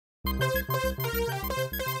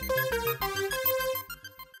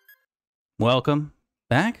Welcome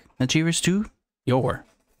back, Achievers, to your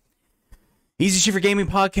Easy Achiever Gaming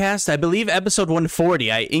Podcast. I believe episode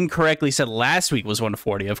 140. I incorrectly said last week was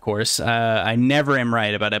 140, of course. I never am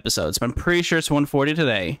right about episodes, but I'm pretty sure it's 140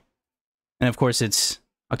 today. And of course, it's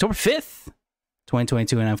October 5th,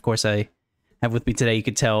 2022. And of course, I have with me today, you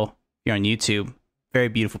could tell here on YouTube, very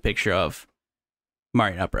beautiful picture of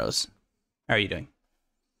Mario Nut Bros. How are you doing?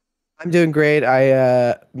 I'm doing great.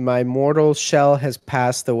 My mortal shell has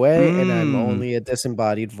passed away, and I'm only a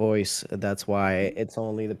disembodied voice. That's why it's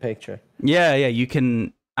only the picture. Yeah, you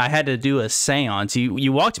can. I had to do a seance.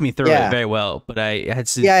 You walked me through it very well, but I had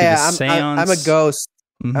to do a seance. I'm a ghost.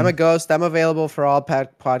 I'm a ghost. I'm available for all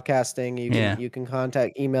podcasting. You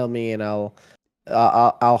can email me, and I'll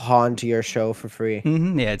haunt your show for free.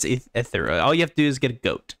 Yeah, it's ethereal. All you have to do is get a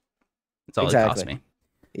goat. That's all it costs me.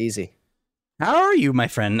 Easy. How are you, my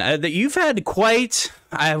friend? You've had quite,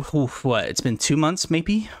 it's been 2 months,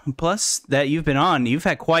 maybe, plus, that you've been on. You've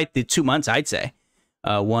had quite the 2 months, I'd say.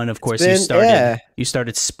 One, of course, you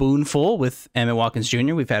started Spoonful with Emmett Watkins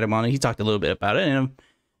Jr. We've had him on. He talked a little bit about it. And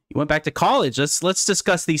you went back to college. Let's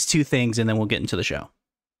discuss these two things, and then we'll get into the show.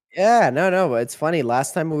 Yeah, no. It's funny.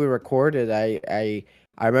 Last time we recorded, I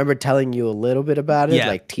remember telling you a little bit about it,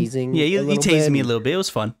 like teasing. Yeah, you teased me a little bit. It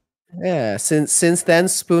was fun. Yeah, since then,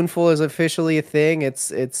 Spoonful is officially a thing. It's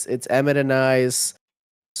Emmett and I's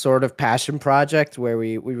sort of passion project where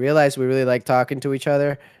we realized we really like talking to each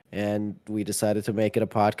other, and we decided to make it a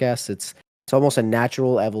podcast. It's almost a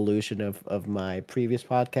natural evolution of my previous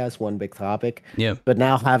podcast, One Big Topic. Yeah. But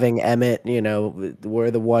now having Emmett, we're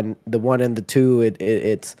the one and the two.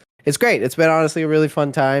 It's great. It's been honestly a really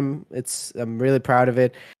fun time. I'm really proud of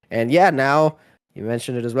it, and yeah, now. You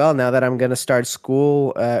mentioned it as well. Now that I'm going to start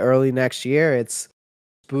school early next year,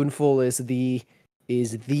 Spoonful is the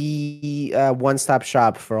one-stop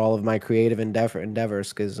shop for all of my creative endeavors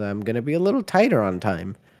because I'm going to be a little tighter on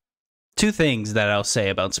time. Two things that I'll say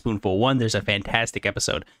about Spoonful. One, there's a fantastic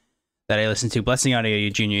episode that I listened to. Blessing Audio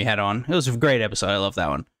Jr. you had on. It was a great episode. I love that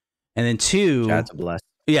one. And then two... Shout out to Bless.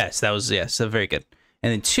 Yes, that was very good.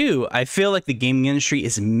 And then two, I feel like the gaming industry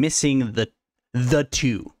is missing the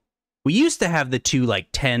two. We used to have the two like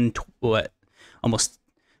 10, almost,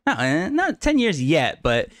 not 10 years yet,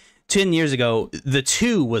 but 10 years ago, the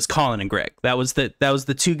two was Colin and Greg. That was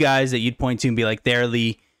the two guys that you'd point to and be like, they're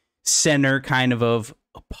the center kind of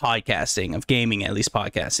podcasting, of gaming, at least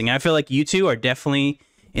podcasting. And I feel like you two are definitely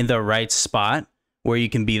in the right spot where you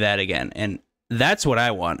can be that again. And that's what I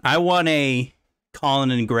want. I want a Colin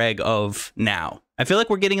and Greg of now. I feel like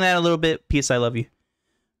we're getting that a little bit. P.S. I love you.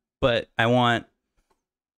 But I want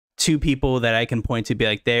two people that I can point to be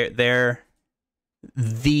like they're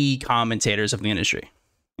the commentators of the industry,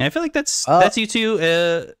 and I feel like that's you two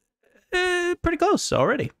pretty close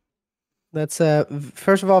already. That's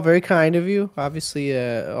first of all very kind of you. Obviously,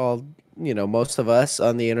 most of us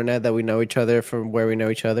on the internet that we know each other from where we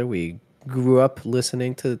know each other, we grew up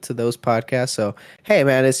listening to those podcasts. So hey,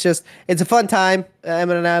 man, it's a fun time.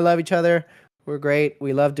 Emmett and I love each other. We're great.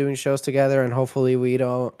 We love doing shows together, and hopefully we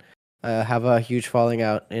don't have a huge falling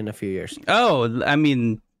out in a few years. Oh, I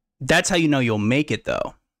mean, that's how you know you'll make it,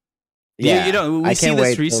 though. Yeah, we see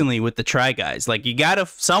this recently with the Try Guys. Like,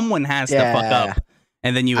 someone has to fuck up,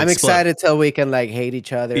 and then I'm excited till we can like hate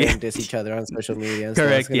each other and diss each other on social media.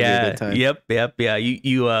 Correct. So Yep. Yeah.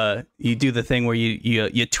 You do the thing where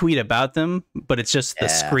you tweet about them, but it's just the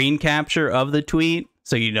screen capture of the tweet.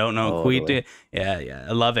 So you don't know who tweet. Yeah.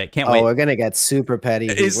 I love it. Can't wait. Oh, we're gonna get super petty.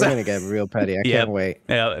 We're gonna get real petty. I can't wait.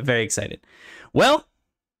 Yeah, very excited. Well,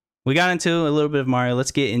 we got into a little bit of Mario.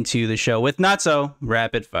 Let's get into the show with not so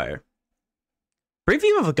rapid fire.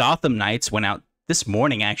 Preview of Gotham Knights went out this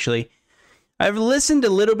morning. Actually, I've listened a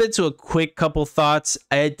little bit to a quick couple thoughts.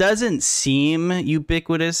 It doesn't seem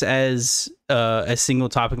ubiquitous as a single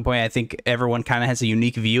topic point. I think everyone kind of has a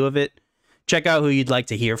unique view of it. Check out who you'd like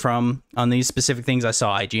to hear from on these specific things. I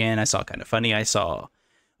saw IGN. I saw Kind of Funny. I saw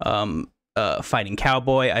Fighting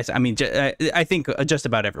Cowboy. I think just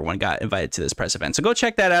about everyone got invited to this press event. So go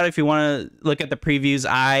check that out if you want to look at the previews.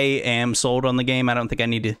 I am sold on the game. I don't think I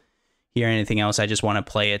need to hear anything else. I just want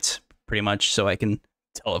to play it pretty much so I can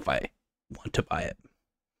tell if I want to buy it.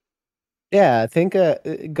 Yeah, I think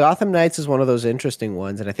Gotham Knights is one of those interesting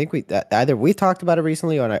ones. And I think either we talked about it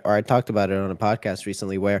recently or I talked about it on a podcast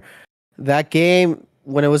recently where that game,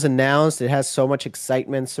 when it was announced, it has so much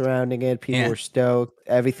excitement surrounding it. People were stoked.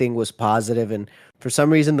 Everything was positive, and for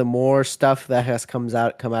some reason, the more stuff that has come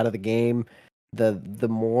out of the game, the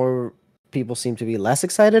more people seem to be less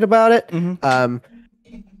excited about it.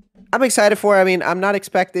 I'm excited for it. I mean, I'm not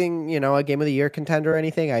expecting, a game of the year contender or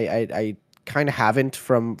anything. I kind of haven't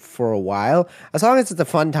for a while. As long as it's a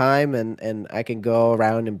fun time and I can go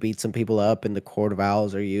around and beat some people up and the Court of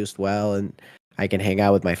Owls are used well and I can hang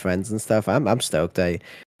out with my friends and stuff. I'm stoked. I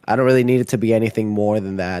don't really need it to be anything more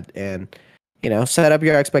than that. And set up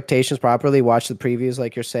your expectations properly, watch the previews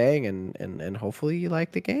like you're saying, and hopefully you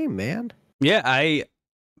like the game, man. Yeah, I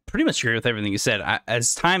pretty much agree with everything you said.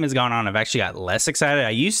 As time has gone on, I've actually got less excited. I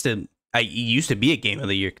used to be a game of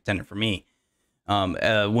the year contender for me.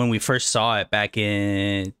 When we first saw it back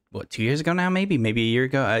in 2 years ago now, maybe a year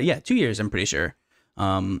ago. Yeah, 2 years, I'm pretty sure.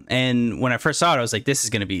 And when I first saw it, I was like, this is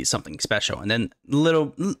going to be something special. And then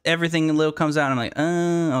everything comes out. And I'm like,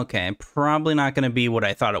 okay, probably not going to be what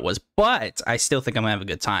I thought it was, but I still think I'm gonna have a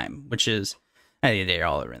good time, which is at the end of the day,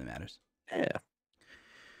 all that really matters. Yeah.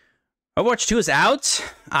 Overwatch 2 is out.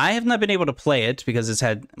 I have not been able to play it because it's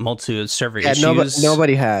had multiple server issues.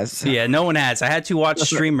 Nobody has. Yeah, no one has. I had to watch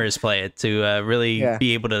streamers play it to really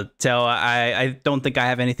be able to tell. I don't think I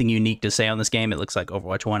have anything unique to say on this game. It looks like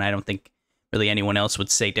Overwatch 1. I don't think really anyone else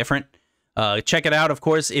would say different. Check it out, of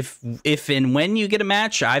course. If and when you get a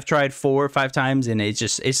match, I've tried 4 or 5 times and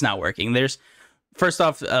it's not working. There's first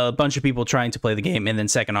off a bunch of people trying to play the game, and then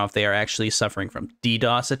second off, they are actually suffering from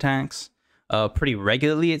DDoS attacks pretty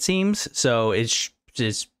regularly, it seems. So it's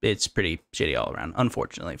pretty shitty all around,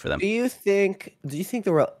 unfortunately for them. Do you think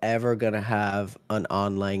that we're ever gonna have an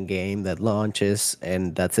online game that launches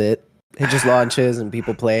and that's it? It just launches and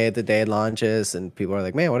people play it the day it launches and people are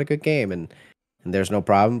like, man, what a good game, and there's no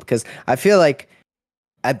problem? Because I feel like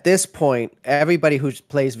at this point, everybody who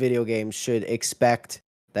plays video games should expect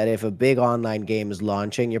that if a big online game is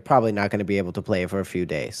launching, you're probably not going to be able to play it for a few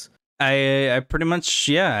days. I pretty much,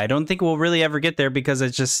 yeah, I don't think we'll really ever get there because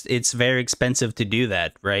it's very expensive to do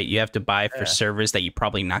that, right? You have to buy for servers that you're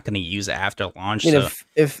probably not going to use after launch. I mean,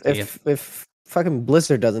 if fucking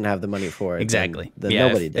Blizzard doesn't have the money for it, exactly, then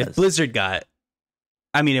nobody does. If Blizzard got,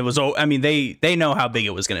 I mean, they know how big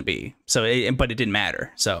it was going to be, so but it didn't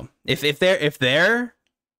matter. So if they're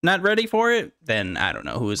not ready for it, then I don't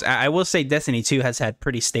know who's. I will say Destiny 2 has had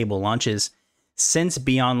pretty stable launches since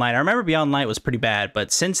Beyond Light. I remember Beyond Light was pretty bad,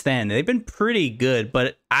 but since then they've been pretty good.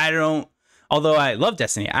 But although I love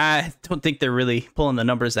Destiny, I don't think they're really pulling the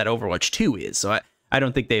numbers that Overwatch 2 is. So I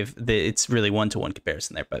don't think it's really one-to-one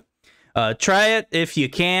comparison there. But try it if you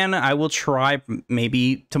can. I will try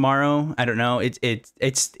maybe tomorrow. I don't know.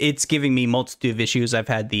 It's giving me multitude of issues. I've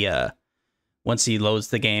had the once he loads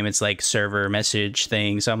the game, it's like server message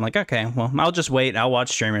thing. So I'm like, okay, well, I'll just wait. I'll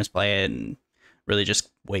watch streamers play it and really just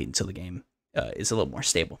wait until the game is a little more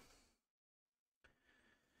stable.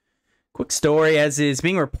 Quick story, as it is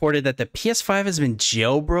being reported that the PS5 has been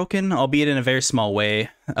jailbroken, albeit in a very small way.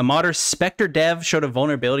 A modder Spectre dev showed a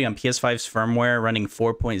vulnerability on PS5's firmware running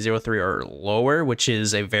 4.03 or lower, which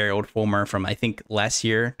is a very old firmware from, I think, last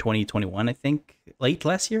year, 2021, I think, late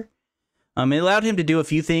last year. It allowed him to do a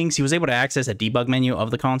few things. He was able to access a debug menu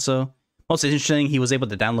of the console. Most interesting, he was able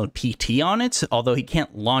to download PT on it, although he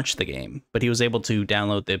can't launch the game, but he was able to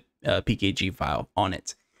download the PKG file on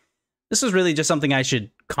it. This was really just something I should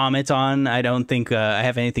comment on. I don't think I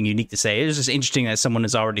have anything unique to say. It was just interesting that someone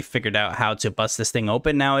has already figured out how to bust this thing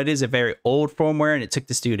open. Now, it is a very old firmware, and it took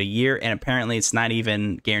this dude a year, and apparently it's not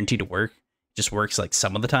even guaranteed to work. It just works like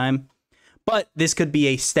some of the time. But this could be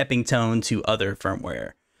a stepping stone to other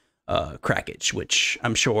firmware crackage, which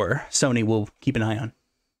I'm sure Sony will keep an eye on.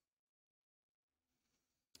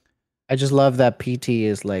 I just love that PT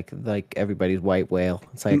is like everybody's white whale.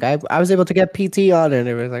 It's like I was able to get PT on it, and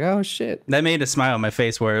everybody's like, oh shit. That made a smile on my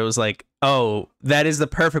face where it was like, oh, that is the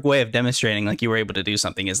perfect way of demonstrating like you were able to do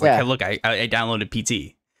something. Is like, hey, look, I downloaded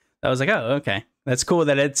PT. I was like, oh, okay, that's cool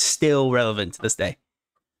that it's still relevant to this day.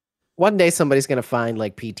 One day somebody's gonna find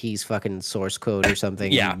like PT's fucking source code or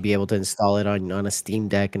something, and be able to install it on a Steam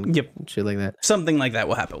Deck and shit like that. Something like that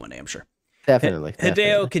will happen one day, I'm sure. Definitely.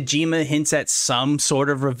 Hideo Kojima hints at some sort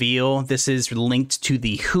of reveal. This is linked to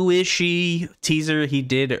the Who Is She teaser he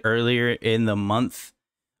did earlier in the month.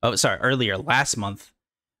 Oh, sorry, earlier last month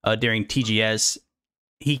during TGS.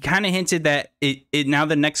 He kind of hinted that it now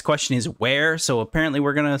the next question is where. So apparently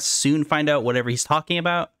we're going to soon find out whatever he's talking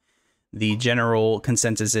about. The general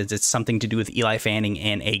consensus is it's something to do with Eli Fanning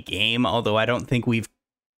and a game, although I don't think we've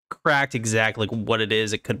cracked exactly what it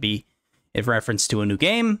is. It could be in reference to a new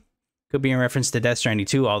game. Could be in reference to Death Stranding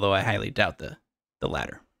 2, although I highly doubt the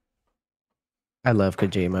latter. I love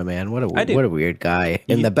Kojima, man. What a weird guy.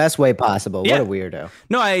 In the best way possible. Yeah. What a weirdo.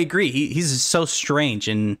 No, I agree. He's so strange,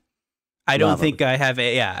 and I don't think I have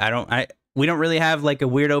a we don't really have like a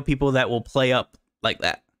weirdo people that will play up like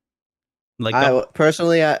that. Like I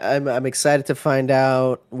personally, I'm excited to find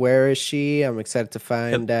out where is she. I'm excited to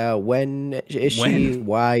find out when is when, she,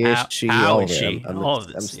 why is she, how all is of it. she? All of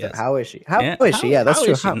this, yes. How is she? How Yeah, is she? Yeah, that's how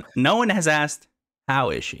true. is she? How? No one has asked how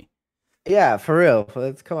is she. Yeah, for real.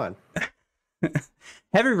 Let's come on.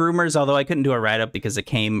 Heavy rumors, although I couldn't do a write-up because it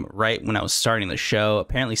came right when I was starting the show.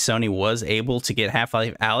 Apparently, Sony was able to get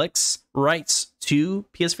Half-Life Alyx rights to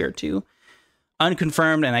PSVR 2.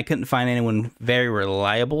 Unconfirmed, and I couldn't find anyone very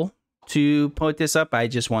reliable to put this up. I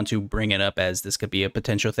just want to bring it up as this could be a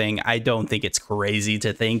potential thing. I don't think it's crazy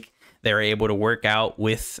to think they're able to work out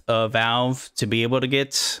with Valve to be able to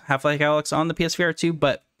get Half-Life Alyx on the PSVR 2,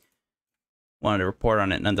 but wanted to report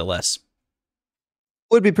on it nonetheless.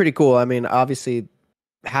 Would be pretty cool. I mean, obviously,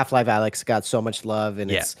 Half-Life Alyx got so much love,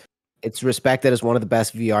 and it's respected as one of the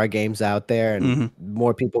best VR games out there, and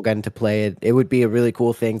more people getting to play it. It would be a really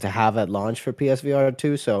cool thing to have at launch for PSVR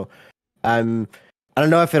 2. So, I don't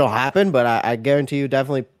know if it'll happen, but I guarantee you,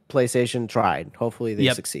 definitely PlayStation tried. Hopefully, they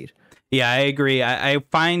succeed. Yeah, I agree. I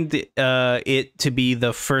find it to be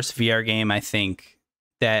the first VR game, I think,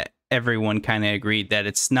 that everyone kind of agreed that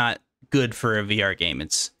it's not good for a VR game.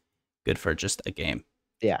 It's good for just a game.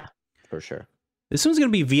 Yeah, for sure. This one's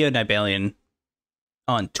going to be via Nibalian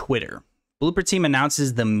on Twitter. Blooper Team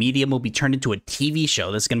announces the medium will be turned into a TV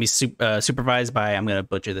show. This is going to be supervised by, I'm going to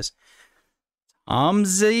butcher this,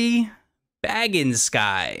 Townsend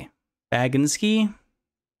Baginski,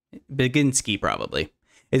 probably.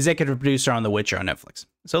 Executive producer on The Witcher on Netflix.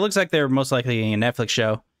 So it looks like they're most likely getting a Netflix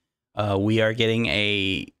show. We are getting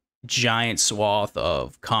a giant swath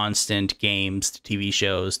of constant games to TV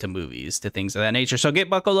shows to movies to things of that nature. So get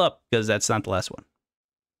buckled up because that's not the last one.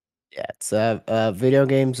 Yeah, it's video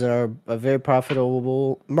games are a very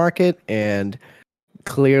profitable market, and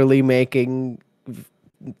clearly making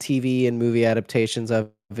TV and movie adaptations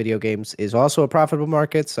of video games is also a profitable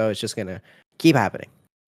market. So it's just gonna keep happening.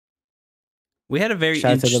 We had a very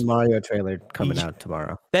shout out to the Mario trailer coming out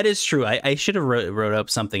tomorrow. That is true. I should have wrote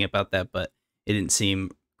up something about that, but it didn't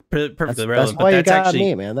seem perfectly relevant. That's why you got actually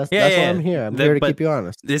me, man. That's why I'm here. I'm here to keep you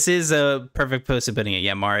honest. This is a perfect place of putting it.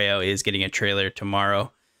 Yeah, Mario is getting a trailer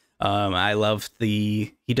tomorrow. I love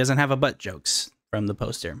he doesn't have a butt jokes from the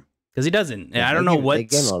poster because he doesn't. Yeah, I don't know what. They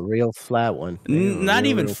gave him a real flat one. Not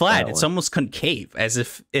even flat. It's almost concave, as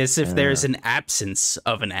if there's an absence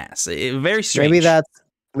of an ass. Very strange.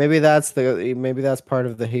 Maybe that's part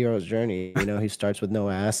of the hero's journey. You know, he starts with no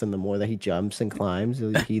ass, and the more that he jumps and climbs,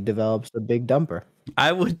 he develops a big dumper.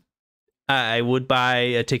 I would buy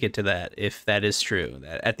a ticket to that if that is true.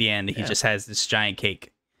 That at the end he just has this giant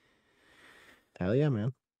cake. Hell yeah,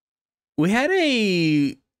 man. We had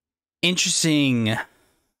a interesting,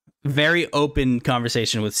 very open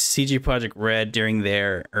conversation with Projekt Red during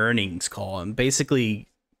their earnings call, and basically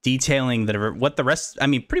detailing what the rest,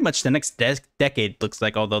 pretty much the next decade looks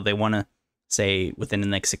like, although they want to say within the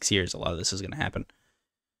next 6 years, a lot of this is going to happen.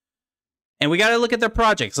 And we got to look at their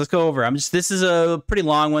projects. Let's go over. This is a pretty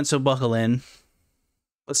long one, so buckle in.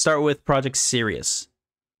 Let's start with Project Sirius.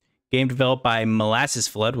 Game developed by Molasses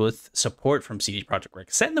Flood with support from CD Projekt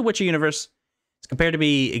Red. Set in the Witcher universe. It's compared to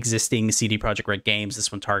be existing CD Projekt Red games.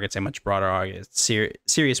 This one targets a much broader audience.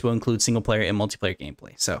 Sirius will include single player and multiplayer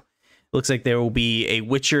gameplay. So looks like there will be a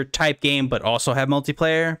Witcher type game, but also have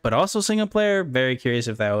multiplayer, but also single player. Very curious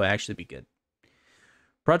if that will actually be good.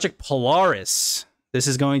 Project Polaris. This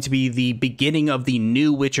is going to be the beginning of the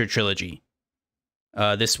new Witcher trilogy.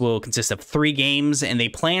 This will consist of 3 games, and they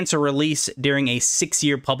plan to release during a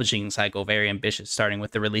 6-year publishing cycle. Very ambitious, starting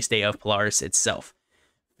with the release date of Polaris itself.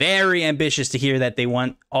 Very ambitious to hear that they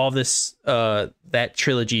want all this that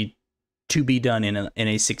trilogy to be done in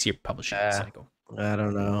a 6-year publishing cycle. I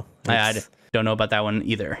don't know. I don't know about that one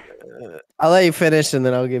either. I'll let you finish and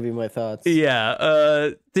then I'll give you my thoughts.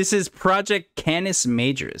 Yeah. This is Project Canis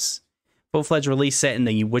Majoris. Full-fledged release set in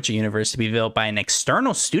the Witcher universe to be developed by an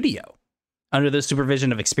external studio under the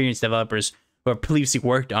supervision of experienced developers who have previously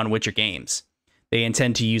worked on Witcher games. They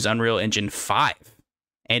intend to use Unreal Engine 5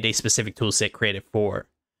 and a specific toolset created for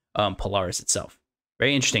Polaris itself.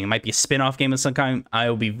 Very interesting. It might be a spin-off game of some kind. I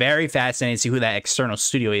will be very fascinated to see who that external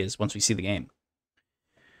studio is once we see the game.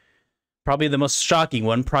 Probably the most shocking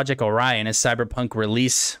one, Project Orion, is Cyberpunk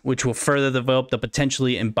release, which will further develop the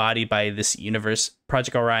potentially embodied by this universe.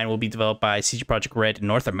 Project Orion will be developed by CD Projekt Red in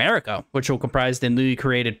North America, which will comprise the newly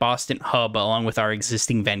created Boston hub along with our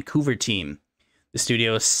existing Vancouver team. The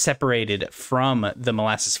studio is separated from the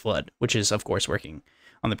Molasses Flood, which is, of course, working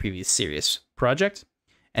on the previous Sirius project.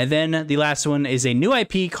 And then the last one is a new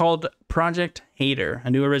IP called Project Hater,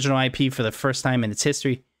 a new original IP for the first time in its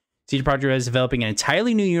history. CD Projekt Red is developing an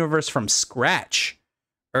entirely new universe from scratch.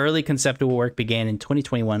 Early conceptual work began in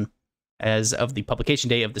 2021 as of the publication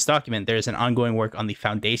date of this document, there is an ongoing work on the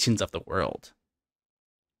foundations of the world.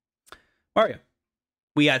 Mario,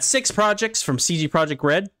 we got 6 projects from Projekt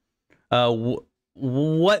Red.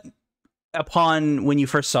 What, upon when you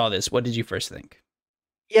first saw this, what did you first think?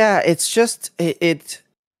 Yeah, it's just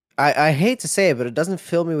I hate to say it, but it doesn't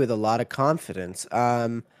fill me with a lot of confidence.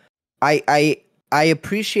 I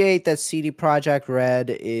appreciate that Projekt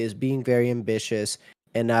Red is being very ambitious,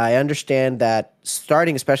 and I understand that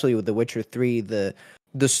starting especially with The Witcher 3, the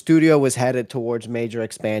studio was headed towards major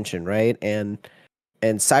expansion, right? And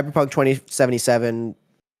Cyberpunk 2077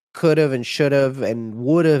 could have and should have and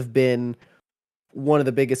would have been one of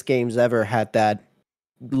the biggest games ever had that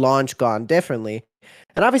launch gone differently.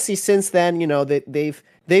 And obviously since then, you know, they've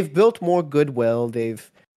built more goodwill.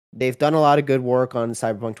 They've done a lot of good work on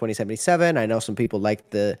Cyberpunk 2077. I know some people like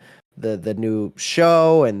the new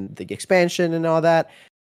show and the expansion and all that.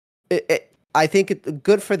 I think it's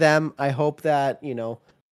good for them. I hope that, you know,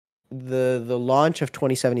 the launch of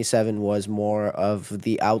 2077 was more of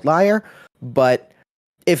the outlier. But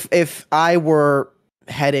if I were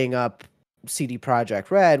heading up CD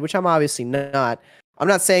Projekt Red, which I'm obviously not, I'm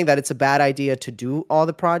not saying that it's a bad idea to do all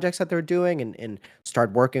the projects that they're doing and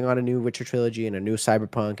start working on a new Witcher trilogy and a new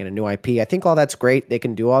Cyberpunk and a new IP. I think all that's great. They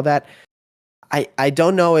can do all that. I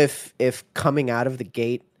don't know if coming out of the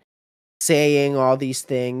gate saying all these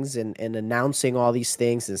things and announcing all these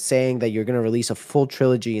things and saying that you're going to release a full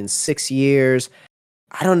trilogy in 6 years,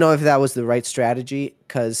 I don't know if that was the right strategy,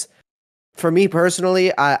 because for me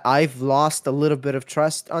personally, I've lost a little bit of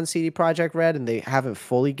trust on CD Projekt Red, and they haven't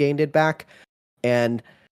fully gained it back. And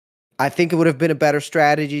I think it would have been a better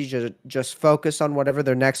strategy to just focus on whatever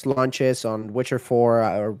their next launch is, on Witcher 4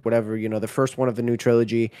 or whatever, you know, the first one of the new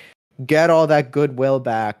trilogy, get all that goodwill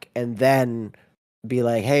back, and then be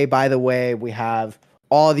like, hey, by the way, we have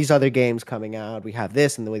all these other games coming out. We have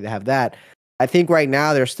this and the way they have that. I think right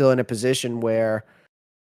now they're still in a position where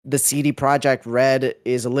the CD Projekt Red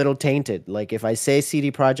is a little tainted. Like, if I say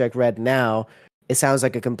CD Projekt Red now, it sounds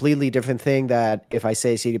like a completely different thing that if I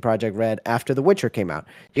say CD Projekt Red after The Witcher came out.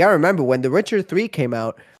 You gotta remember, when The Witcher 3 came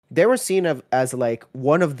out, they were seen as like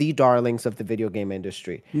one of the darlings of the video game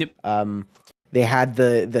industry. Yep. They had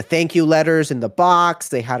the thank you letters in the box.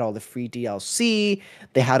 They had all the free DLC.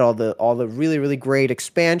 They had all the really, really great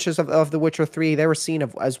expansions of The Witcher 3. They were seen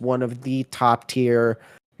as one of the top tier,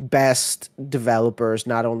 best developers,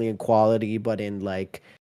 not only in quality, but in, like,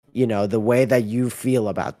 you know, the way that you feel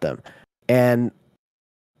about them. And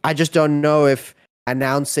I just don't know if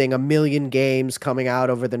announcing 1 million games coming out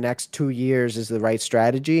over the next 2 years is the right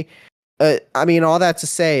strategy. I mean, all that to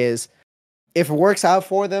say is, if it works out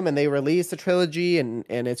for them and they release the trilogy and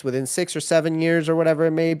it's within 6 or 7 years or whatever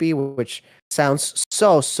it may be, which sounds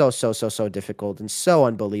so difficult and so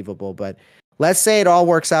unbelievable, but let's say it all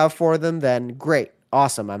works out for them, then great,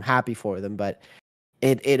 awesome, I'm happy for them. But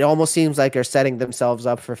it almost seems like they're setting themselves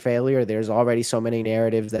up for failure. There's already so many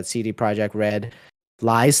narratives that CD Projekt Red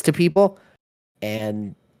lies to people,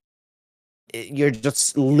 and you're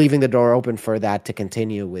just leaving the door open for that to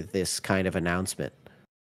continue with this kind of announcement.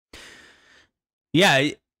 Yeah,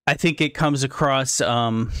 I think it comes across to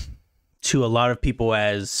a lot of people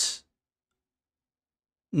as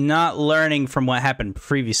not learning from what happened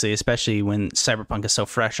previously, especially when Cyberpunk is so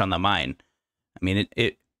fresh on the mind. I mean,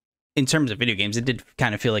 it in terms of video games, it did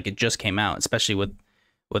kind of feel like it just came out, especially with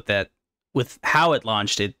how it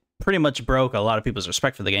launched. It pretty much broke a lot of people's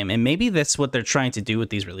respect for the game, and maybe that's what they're trying to do with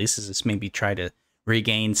these releases, is maybe try to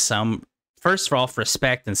regain some, first of all,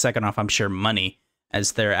 respect, and second off, I'm sure, money,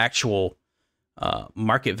 as their actual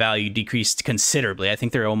market value decreased considerably. I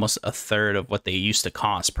think they're almost a third of what they used to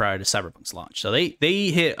cost prior to Cyberpunk's launch. So they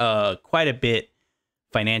hit quite a bit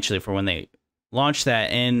financially for when they launched that.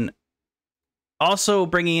 And also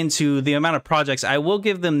bringing into the amount of projects, I will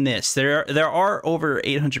give them this. There are over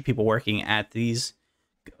 800 people working at these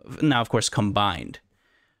now, of course, combined.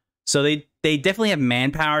 So they definitely have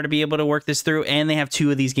manpower to be able to work this through, and they have 2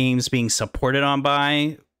 of these games being supported on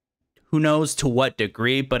by who knows to what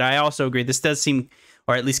degree. But I also agree, this does seem,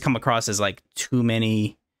 or at least come across as, like, too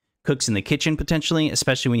many cooks in the kitchen, potentially,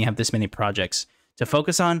 especially when you have this many projects to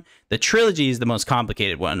focus on. The trilogy is the most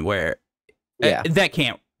complicated one, where I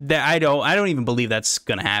don't even believe that's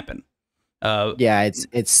gonna happen. Yeah,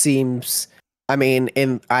 it seems, I mean,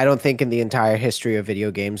 I don't think in the entire history of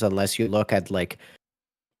video games, unless you look at, like,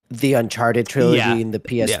 the Uncharted trilogy in the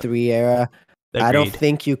PS3 era, Agreed. I don't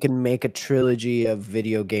think you can make a trilogy of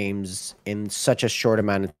video games in such a short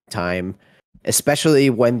amount of time, especially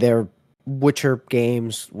when they're Witcher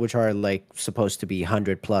games, which are, like, supposed to be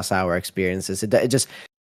 100+ hour experiences. It just,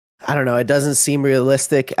 I don't know, it doesn't seem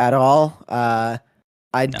realistic at all.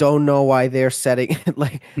 I No. don't know why they're setting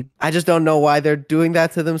like I just don't know why they're doing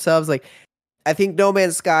that to themselves. Like I think No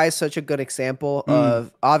Man's Sky is such a good example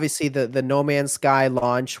of obviously the No Man's Sky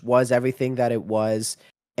launch was everything that it was.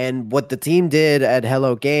 And what the team did at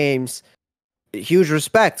Hello Games, huge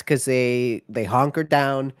respect because they hunkered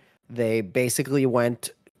down. They basically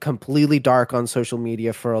went completely dark on social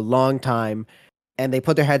media for a long time, and they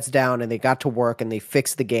put their heads down and they got to work and they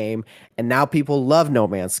fixed the game. And now people love No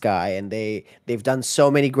Man's Sky, and they've done so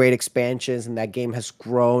many great expansions, and that game has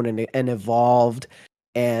grown and evolved,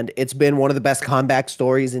 and it's been one of the best comeback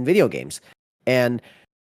stories in video games. And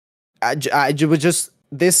I was just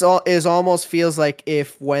this all is almost feels like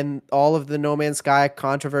if when all of the No Man's Sky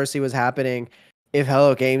controversy was happening, if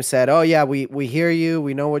Hello Games said, "Oh yeah, we hear you,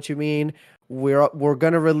 we know what you mean. We're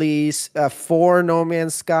gonna release 4 No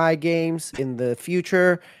Man's Sky games in the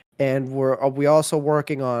future, and we also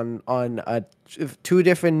working on 2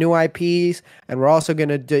 different new IPs, and we're also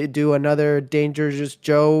gonna do another Dangerous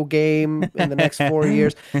Joe game in the next 4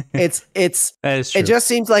 years." It's That is true. it just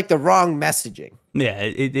seems like the wrong messaging. Yeah,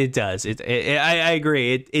 it does. I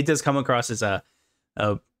agree. It does come across as a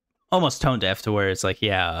almost tone deaf to where it's like,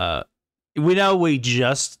 yeah, we know we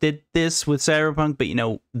just did this with Cyberpunk,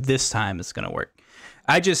 but this time it's gonna work.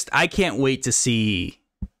 I can't wait to see.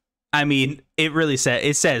 I mean,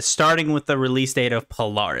 it says starting with the release date of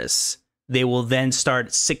Polaris, they will then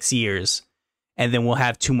start 6 years, and then we'll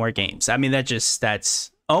have 2 more games. I mean,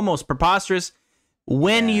 that's almost preposterous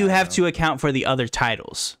when you have to account for the other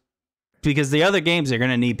titles, because the other games are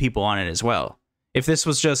gonna need people on it as well. If this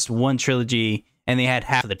was just one trilogy and they had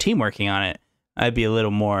half of the team working on it, I'd be a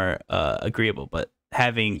little more agreeable. But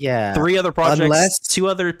having 3 other projects, 2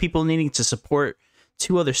 other people needing to support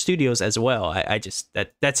 2 other studios as well, I just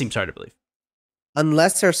that seems hard to believe.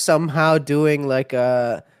 Unless they're somehow doing like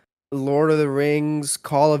a Lord of the Rings,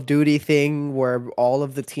 Call of Duty thing where all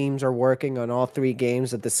of the teams are working on all 3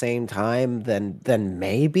 games at the same time, then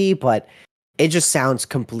maybe. But it just sounds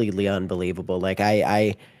completely unbelievable. Like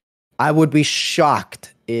I would be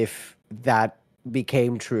shocked if that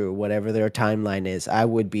became true, whatever their timeline is. I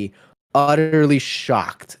would be utterly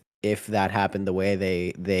shocked if that happened the way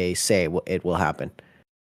they say it will happen.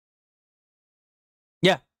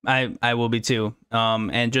 Yeah, I will be too.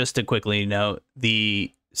 And just to quickly note,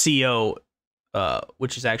 the CEO,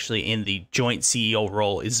 which is actually in the joint CEO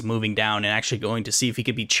role, is moving down and actually going to see if he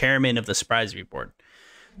could be chairman of the Surprise Board.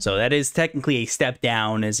 So that is technically a step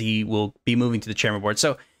down, as he will be moving to the chairman board.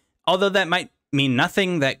 So although that might mean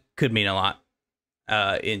nothing, that could mean a lot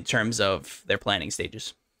in terms of their planning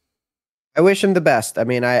stages. I wish him the best. I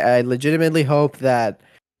mean, I legitimately hope that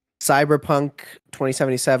Cyberpunk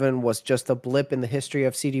 2077 was just a blip in the history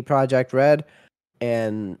of CD Projekt Red,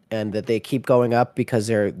 and that they keep going up, because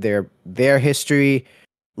their history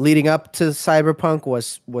leading up to Cyberpunk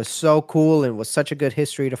was so cool and was such a good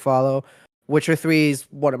history to follow. Witcher 3 is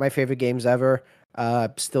one of my favorite games ever.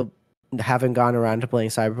 Still haven't gone around to playing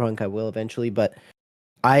Cyberpunk. I will eventually, but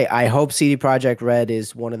I hope CD Projekt Red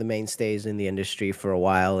is one of the mainstays in the industry for a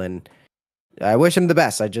while, and I wish him the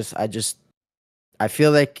best. I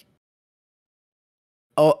feel like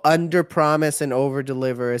under promise and over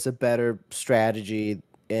deliver is a better strategy,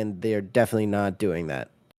 and they're definitely not doing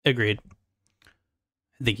that. Agreed.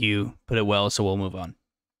 I think you put it well, so we'll move on.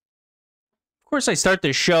 Of course, I start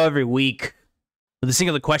this show every week with a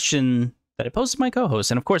singular question that I pose to my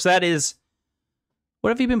co-host, and of course that is,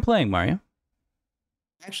 what have you been playing, Mario?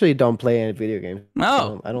 I actually don't play any video games.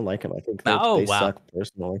 Oh. I don't like them. I think they suck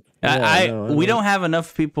personally. We don't have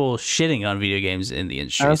enough people shitting on video games in the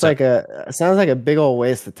industry. Sounds like a big old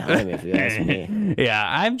waste of time, if you ask me. Yeah,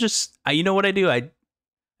 I'm just, you know what I do? I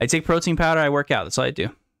take protein powder, I work out. That's all I do.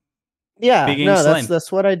 Yeah, no,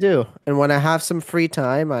 that's what I do. And when I have some free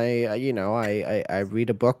time, I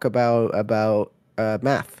read a book about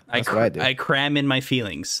math. That's what I do. I cram in my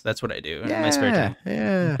feelings. That's what I do in my spare time.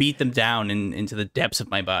 Yeah. Beat them down into the depths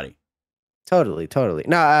of my body. Totally.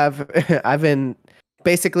 No, I've been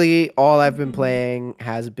basically all I've been playing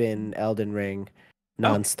has been Elden Ring,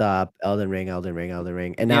 nonstop. Elden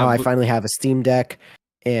Ring, and now I finally have a Steam Deck,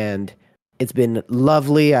 and it's been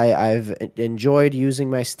lovely. I've enjoyed using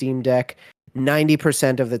my Steam Deck.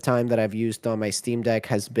 90% of the time that I've used on my Steam Deck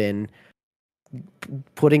has been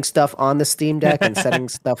putting stuff on the Steam Deck and setting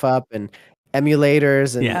stuff up, and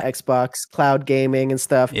emulators and Xbox cloud gaming and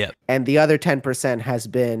stuff. Yep. And the other 10% has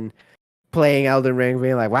been playing Elden Ring,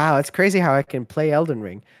 being like, wow, it's crazy how I can play Elden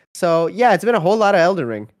Ring. So yeah, it's been a whole lot of Elden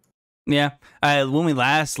Ring. Yeah. When we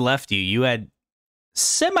last left you had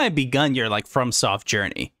semi-begun your FromSoft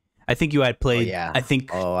journey. I think you had played,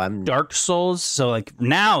 Dark Souls. So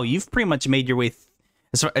now you've pretty much made your way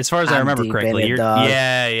As far as I I'm remember deep correctly, in it, dog.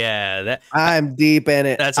 yeah. I'm deep in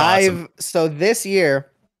it. That's awesome. So this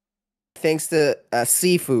year, thanks to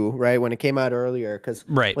Sifu, right, when it came out earlier, because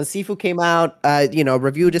Right. when Sifu came out,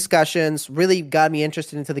 review discussions really got me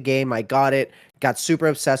interested into the game. I got it, got super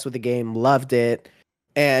obsessed with the game, loved it.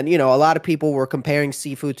 And, a lot of people were comparing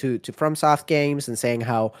Sifu to FromSoft games and saying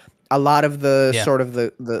how a lot of the Yeah. sort of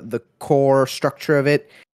the core structure of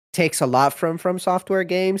it takes a lot from software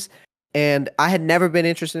games. And I had never been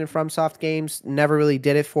interested in FromSoft games, never really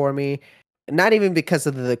did it for me. Not even because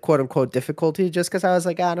of the quote unquote difficulty, just because I was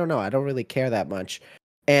like, I don't know, I don't really care that much.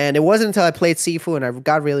 And it wasn't until I played Sifu and I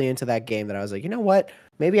got really into that game that I was like, you know what?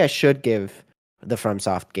 Maybe I should give the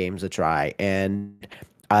FromSoft games a try. And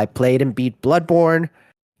I played and beat Bloodborne.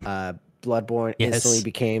 Bloodborne instantly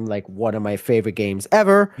became like one of my favorite games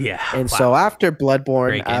ever. Yeah. And so after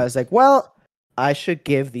Bloodborne, I was like, well, I should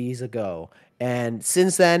give these a go. And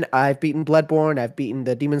since then, I've beaten Bloodborne, I've beaten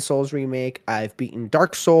the Demon Souls remake, I've beaten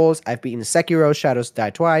Dark Souls, I've beaten Sekiro Shadows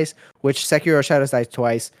Die Twice, which Sekiro Shadows Die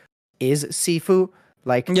Twice is Sifu.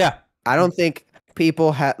 Like, I don't think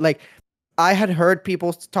people have, like, I had heard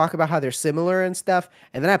people talk about how they're similar and stuff,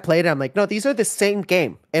 and then I played it, I'm like, no, these are the same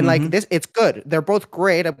game. And like this, it's good. They're both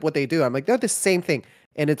great at what they do. I'm like, they're the same thing,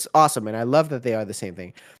 and it's awesome, and I love that they are the same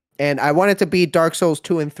thing. And I wanted to beat Dark Souls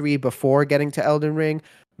 2 and 3 before getting to Elden Ring,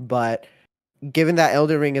 but given that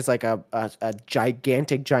Elden Ring is like a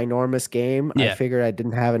gigantic, ginormous game, I figured I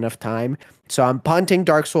didn't have enough time. So I'm punting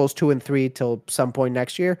Dark Souls 2 and 3 till some point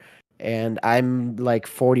next year. And I'm like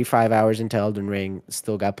 45 hours into Elden Ring.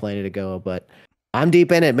 Still got plenty to go, but I'm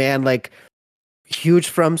deep in it, man. Like, huge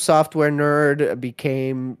From Software nerd,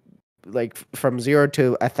 became like from 0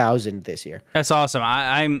 to 1,000 this year. That's awesome.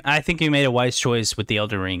 I think you made a wise choice with the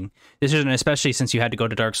Elden Ring decision, especially since you had to go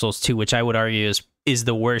to Dark Souls 2, which I would argue is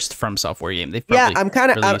the worst From Software game they've probably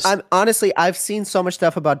I'm honestly, I've seen so much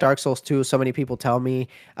stuff about Dark Souls 2. So many people tell me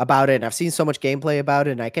about it, and I've seen so much gameplay about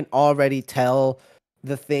it, and I can already tell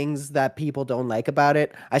the things that people don't like about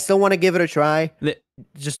it. I still want to give it a try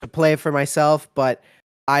just to play it for myself, but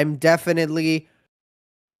I'm definitely,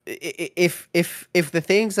 if the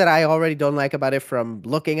things that I already don't like about it from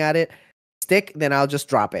looking at it stick, then I'll just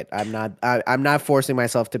drop it. I'm not forcing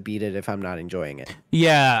myself to beat it if I'm not enjoying it.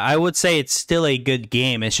 Yeah, I would say it's still a good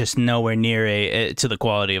game. It's just nowhere near to the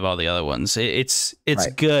quality of all the other ones. It's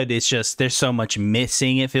right. Good. It's just there's so much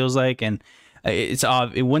missing, it feels like, and it's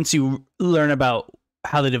once you learn about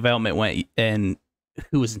how the development went and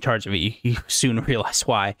who was in charge of it, you soon realize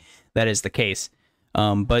why that is the case.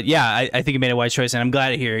 But yeah, I think you made a wise choice, and I'm glad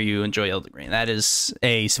to hear you enjoy Elden Ring. That is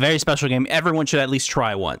a very special game. Everyone should at least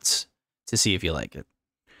try once to see if you like it.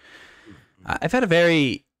 I've had a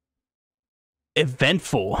very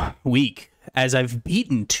eventful week as I've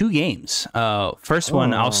beaten 2 games. First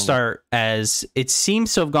one, I'll start, as it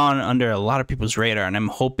seems to have gone under a lot of people's radar, and I'm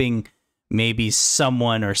hoping maybe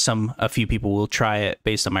someone or a few people will try it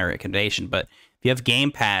based on my recommendation. But if you have Game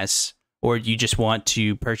Pass or you just want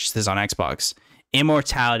to purchase this on Xbox,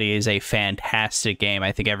 Immortality is a fantastic game.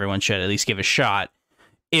 I think everyone should at least give a shot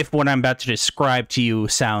if what I'm about to describe to you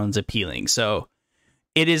sounds appealing. So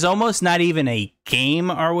it is almost not even a game,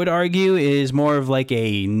 I would argue. It is more of like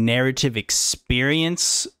a narrative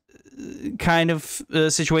experience kind of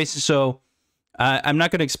situation. So I'm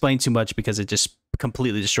not going to explain too much because it just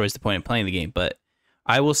completely destroys the point of playing the game. But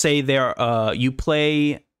I will say you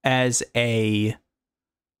play as I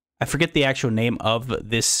forget the actual name of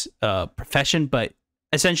this profession, but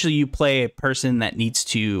essentially you play a person that needs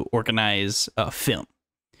to organize a film,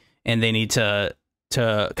 and they need to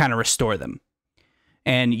kind of restore them.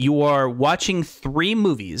 And you are watching 3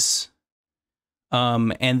 movies,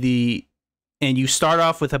 and you start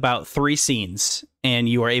off with about 3 scenes, and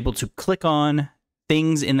you are able to click on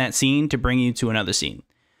things in that scene to bring you to another scene.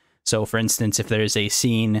 So, for instance, if there's a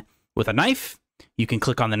scene with a knife, you can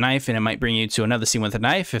click on the knife and it might bring you to another scene with a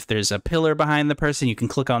knife. If there's a pillar behind the person, you can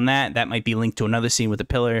click on that. That might be linked to another scene with a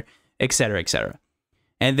pillar, etc., etc.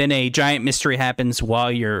 And then a giant mystery happens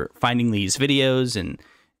while you're finding these videos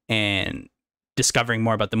and discovering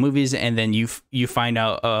more about the movies. And then you find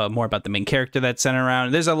out more about the main character that's centered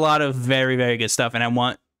around. There's a lot of very, very good stuff.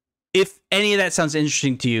 And if any of that sounds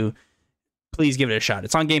interesting to you, please give it a shot.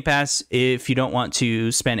 It's on Game Pass if you don't want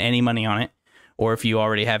to spend any money on it, or if you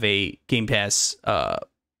already have a Game Pass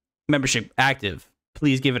membership active,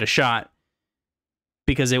 please give it a shot,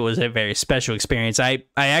 because it was a very special experience. I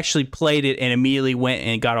actually played it and immediately went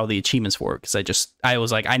and got all the achievements for it, because I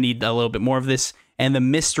was like, I need a little bit more of this. And the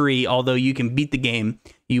mystery, although you can beat the game,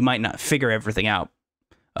 you might not figure everything out.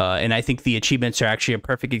 And I think the achievements are actually a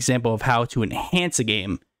perfect example of how to enhance a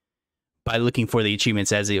game by looking for the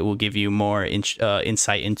achievements, as it will give you more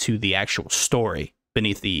insight into the actual story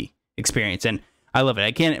beneath the experience. And I love it.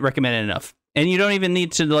 I can't recommend it enough. And you don't even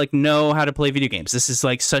need to like know how to play video games. This is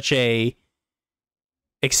like such a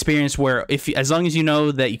experience where as long as you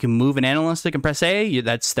know that you can move an analog stick and press A,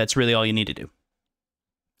 that's really all you need to do.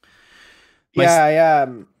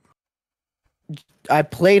 I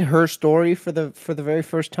played Her Story for the very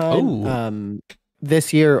first time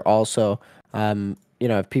this year also. You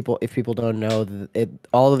know, if people don't know,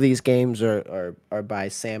 all of these games are by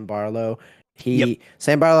Sam Barlow.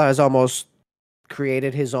 Sam Barlow has almost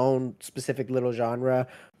created his own specific little genre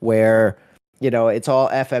where, you know, it's all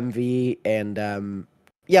FMV, and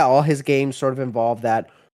all his games sort of involve that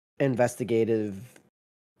investigative,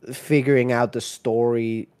 figuring out the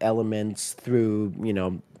story elements through, you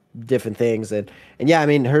know, different things. And yeah, I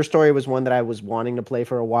mean, Her Story was one that I was wanting to play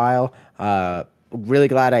for a while. Really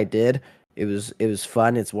glad I did. It was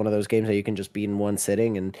fun. It's one of those games that you can just beat in one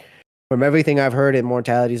sitting, and from everything I've heard,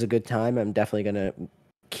 Immortality is a good time. I'm definitely gonna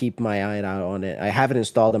keep my eye out on it. I have it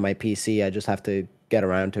installed on my PC. I just have to get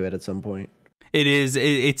around to it at some point. It is.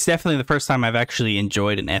 It's definitely the first time I've actually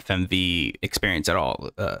enjoyed an FMV experience at all.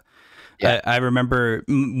 I remember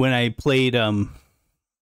when I played when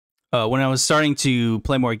I was starting to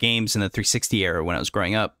play more games in the 360 era when I was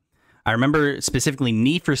growing up. I remember specifically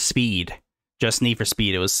Need for Speed, just Need for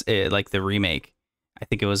Speed. It was like the remake. I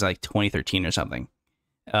think it was like 2013 or something.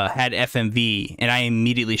 Had FMV, and I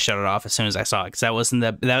immediately shut it off as soon as I saw it, because that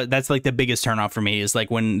wasn't that's like the biggest turnoff for me, is like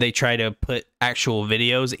when they try to put actual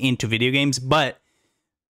videos into video games. But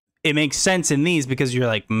it makes sense in these because you're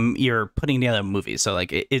like you're putting together movies, so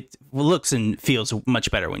like it looks and feels much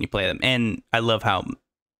better when you play them. And I love how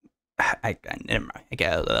never mind,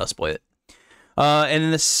 I'll spoil it. And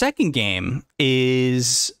then the second game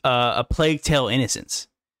is A Plague Tale: Innocence.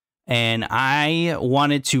 And I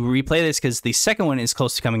wanted to replay this because the second one is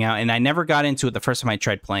close to coming out, and I never got into it the first time I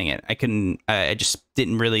tried playing it. I just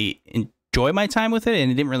didn't really enjoy my time with it, and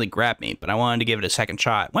it didn't really grab me, but I wanted to give it a second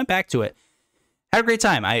shot. Went back to it. Had a great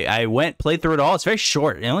time. I played through it all. It's very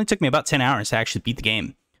short. It only took me about 10 hours to actually beat the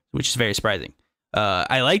game, which is very surprising.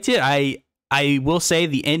 I liked it. I will say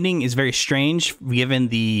the ending is very strange given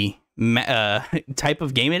the type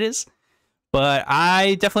of game it is. But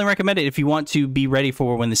I definitely recommend it if you want to be ready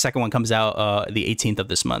for when the second one comes out the 18th of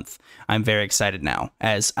this month. I'm very excited now,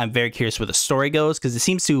 as I'm very curious where the story goes, because it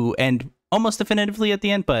seems to end almost definitively at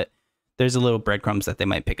the end, but there's a little breadcrumbs that they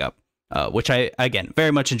might pick up, which I, again,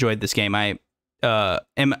 very much enjoyed this game. I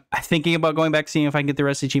am thinking about going back, seeing if I can get the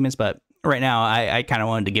rest of the achievements, but right now I kind of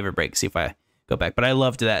wanted to give it a break, see if I go back. But I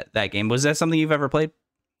loved that game. Was that something you've ever played?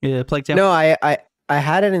 Plague Tale? No, I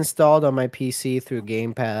had it installed on my PC through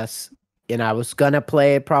Game Pass. And I was gonna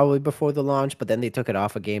play it probably before the launch, but then they took it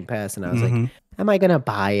off of Game Pass, and I was like, "Am I gonna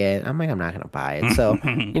buy it?" I'm like, "I'm not gonna buy it." So,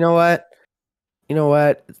 you know what?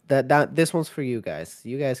 That this one's for you guys.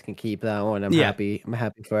 You guys can keep that one. I'm happy. I'm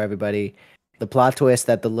happy for everybody. The plot twist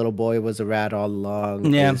that the little boy was a rat all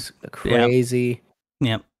along is crazy.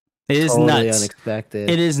 Yep. It is totally nuts. Unexpected.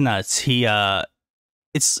 It is nuts. He's a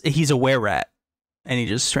were rat, and he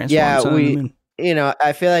just transforms on the moon. You know,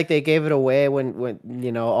 I feel like they gave it away when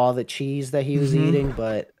you know, all the cheese that he was eating,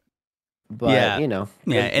 but yeah, you know,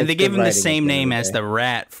 and they gave him the same name as the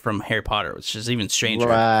rat from Harry Potter, which is even stranger.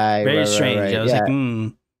 Very strange. Right. I was like,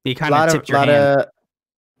 you kind of tipped your hand. A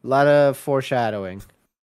lot of foreshadowing.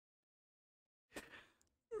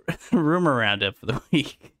 Rumor roundup for the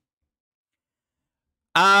week.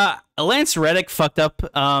 Lance Reddick fucked up.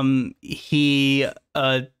 He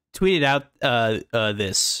tweeted out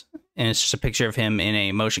this. And it's just a picture of him in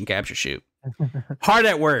a motion capture shoot. Hard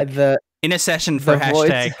at work in a session for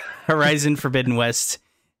hashtag Horizon Forbidden West.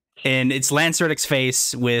 And it's Lance Reddick's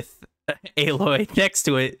face with Aloy next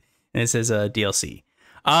to it. And it says DLC.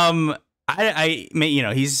 I you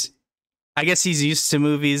know, I guess he's used to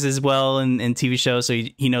movies as well and TV shows. So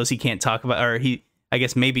he knows he can't talk about, or I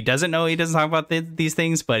guess maybe doesn't know he doesn't talk about these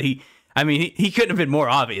things. But he couldn't have been more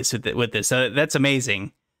obvious with this. So that's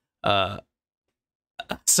amazing.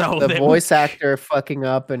 So the voice actor fucking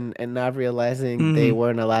up and not realizing they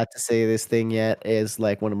weren't allowed to say this thing yet is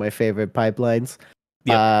like one of my favorite pipelines.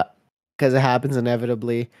 Because it happens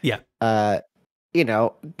inevitably. Yeah. You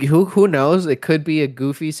know, who knows? It could be a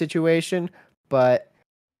goofy situation, but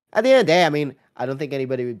at the end of the day, I mean, I don't think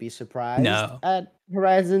anybody would be surprised at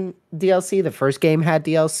Horizon DLC. The first game had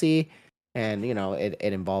DLC. And, you know, it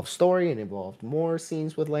involved story and involved more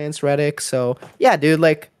scenes with Lance Reddick. So, yeah, dude,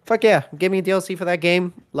 like, fuck yeah. Give me a DLC for that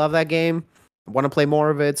game. Love that game. Want to play more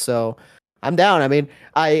of it. So, I'm down. I mean,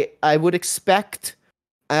 I would expect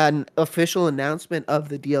an official announcement of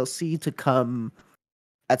the DLC to come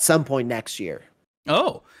at some point next year.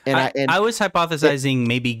 Oh, And I was hypothesizing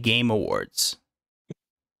maybe Game Awards.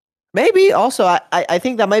 Maybe also I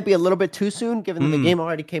think that might be a little bit too soon, given that the game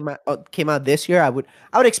already came out this year. I would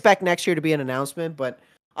expect next year to be an announcement, but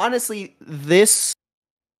honestly, this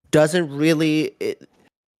doesn't really.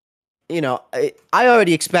 I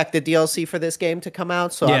already expect the DLC for this game to come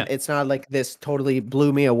out, so it's not like this totally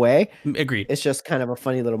blew me away. Agreed. It's just kind of a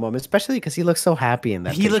funny little moment, especially because he looks so happy in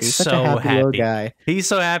that. He looks He's so such a happy little guy. He's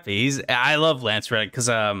so happy. I love Lance Reddick because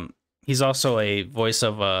he's also a voice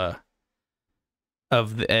of a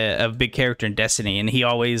big character in Destiny, and he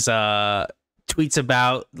always tweets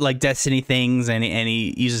about like Destiny things, and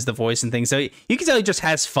he uses the voice and things. So you can tell he just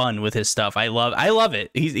has fun with his stuff. I love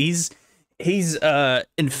it. He's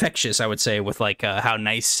infectious, I would say, with like how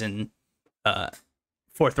nice and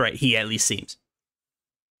forthright he at least seems.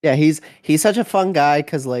 Yeah, he's such a fun guy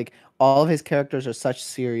because like all of his characters are such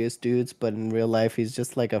serious dudes, but in real life he's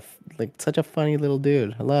just like such a funny little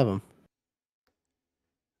dude. I love him.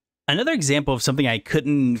 Another example of something I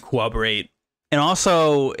couldn't corroborate, and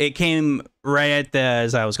also it came right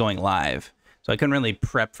as I was going live, so I couldn't really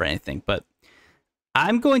prep for anything. But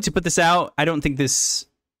I'm going to put this out. I don't think this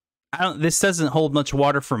doesn't hold much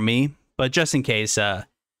water for me, but just in case,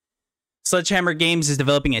 Sledgehammer Games is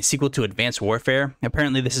developing a sequel to Advanced Warfare.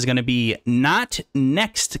 Apparently, this is going to be not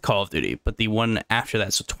next Call of Duty, but the one after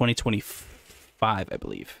that, so 2025, I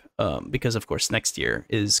believe. Because, of course, next year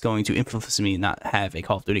is going to infamously not have a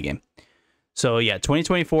Call of Duty game. So, yeah,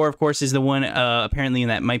 2024, of course, is the one apparently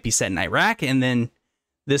that might be set in Iraq, and then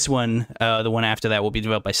this one, the one after that, will be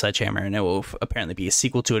developed by Sledgehammer, and it will apparently be a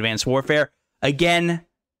sequel to Advanced Warfare. Again,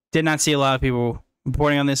 did not see a lot of people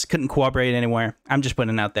reporting on this, couldn't corroborate anywhere. I'm just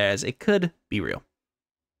putting it out there as it could be real.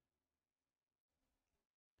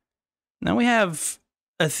 Now we have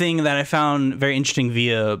a thing that I found very interesting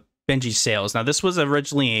via Benji's sales. Now this was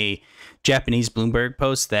originally a Japanese Bloomberg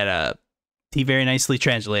post that he very nicely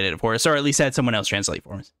translated for us, or at least had someone else translate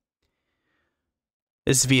for us.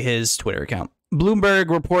 This is via his Twitter account. Bloomberg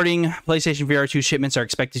reporting PlayStation VR 2 shipments are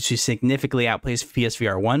expected to significantly outpace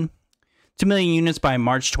PSVR 1. 2 million units by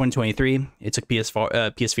March 2023. It took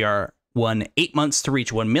PSVR 1 8 months to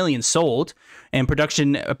reach 1 million sold, and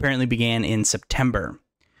production apparently began in September.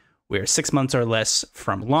 We are 6 months or less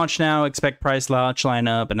from launch now. Expect price, launch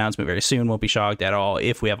lineup, announcement very soon. Won't be shocked at all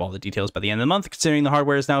if we have all the details by the end of the month, considering the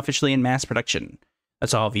hardware is now officially in mass production.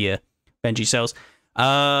 That's all via Benji Sales.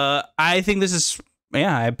 I think this is,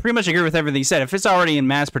 I pretty much agree with everything he said. If it's already in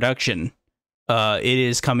mass production, it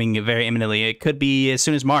is coming very imminently. It could be as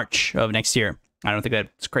soon as March of next year. I don't think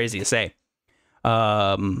that's crazy to say.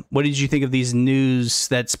 What did you think of these news?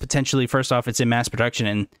 That's potentially, first off, it's in mass production,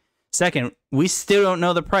 and second, we still don't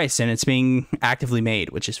know the price, and it's being actively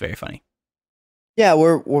made, which is very funny. Yeah,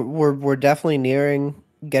 we're definitely nearing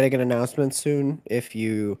getting an announcement soon. If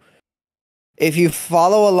you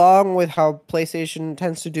follow along with how PlayStation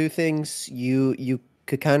tends to do things, you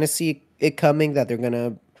could kind of see it coming that they're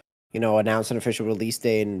gonna, announce an official release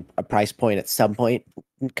date and a price point at some point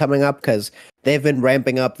coming up, because they've been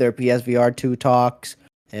ramping up their PSVR 2 talks,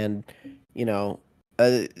 and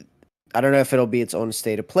I don't know if it'll be its own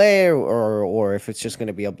state of play or if it's just going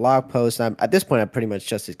to be a blog post. At this point, I'm pretty much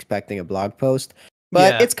just expecting a blog post,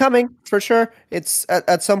 but it's coming for sure. It's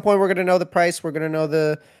at some point we're going to know the price. We're going to know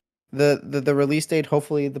the release date.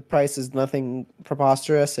 Hopefully the price is nothing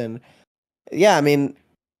preposterous. And yeah, I mean,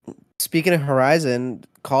 speaking of Horizon,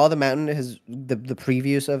 Call of the Mountain is the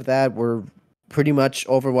previews of that were pretty much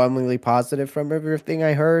overwhelmingly positive from everything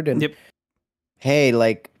I heard. And hey,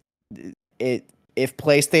 like if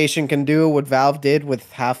PlayStation can do what Valve did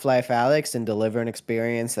with Half-Life Alyx and deliver an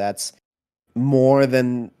experience that's more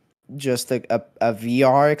than just a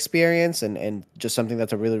VR experience and just something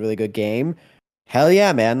that's a really, really good game, hell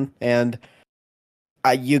yeah, man. And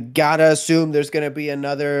you gotta assume there's gonna be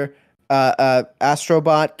another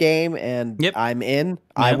Astrobot game, and I'm in.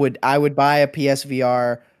 Yep. I would buy a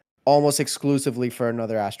PSVR almost exclusively for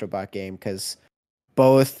another Astrobot game, because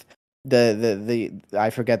both the I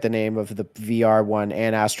forget the name of the VR one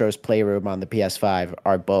and Astro's Playroom on the PS5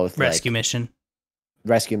 are both Rescue Mission.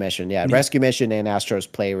 Rescue Mission, yeah. Rescue Mission and Astro's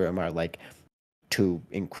Playroom are like two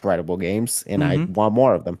incredible games, and I want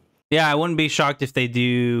more of them. Yeah, I wouldn't be shocked if they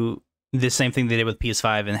do the same thing they did with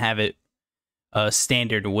PS5 and have it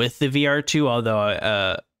standard with the VR2,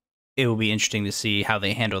 although it will be interesting to see how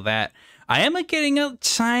they handle that. I am getting a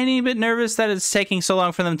tiny bit nervous that it's taking so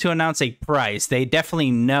long for them to announce a price. They definitely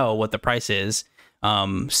know what the price is.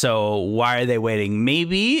 So why are they waiting?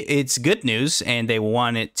 Maybe it's good news and they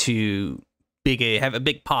want it to have a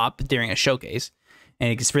big pop during a showcase.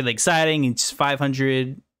 And it's really exciting. It's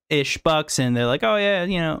 $500 ish bucks, and they're like, oh yeah,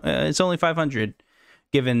 you know, it's only 500.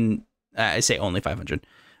 Given I say only 500,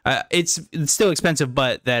 it's still expensive,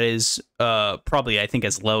 but that is probably, I think,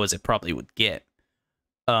 as low as it probably would get.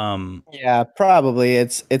 Yeah, probably.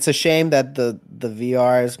 It's a shame that the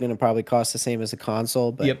VR is going to probably cost the same as a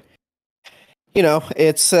console, but Yep. you know,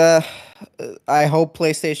 it's I hope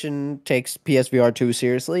PlayStation takes PSVR 2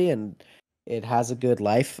 seriously and it has a good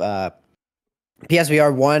life.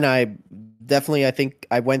 PSVR 1, I think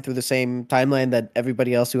I went through the same timeline that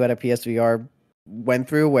everybody else who had a PSVR went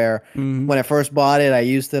through, where when I first bought it, I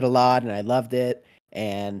used it a lot and I loved it.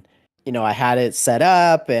 And, you know, I had it set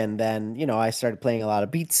up, and then, you know, I started playing a lot of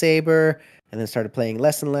Beat Saber, and then started playing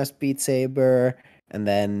less and less Beat Saber, and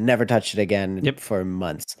then never touched it again for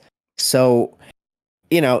months. So,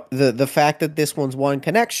 you know, the fact that this one's one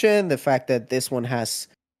connection, the fact that this one has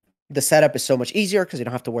the setup is so much easier because you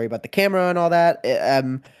don't have to worry about the camera and all that.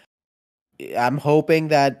 I'm hoping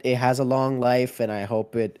that it has a long life, and I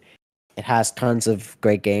hope it has tons of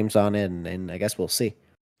great games on it, and I guess we'll see.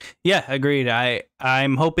 Yeah, agreed.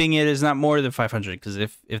 I'm hoping it is not more than 500, because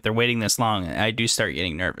if they're waiting this long, I do start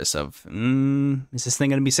getting nervous of, is this thing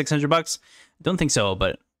going to be $600? Don't think so,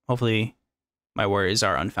 but hopefully my worries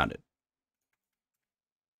are unfounded.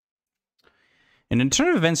 And in terms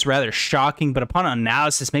of events, rather shocking, but upon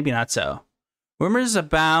analysis, maybe not so. Rumors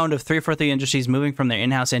abound of 343 Industries moving from their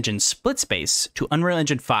in-house engine Splitspace to Unreal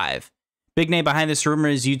Engine 5. Big name behind this rumor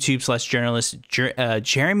is YouTube/journalist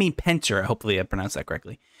Jeremy Penter. Hopefully I pronounced that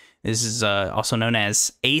correctly. This is also known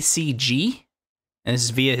as ACG. And this is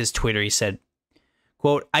via his Twitter. He said,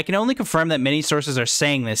 quote, I can only confirm that many sources are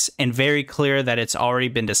saying this, and very clear that it's already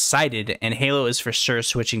been decided, and Halo is for sure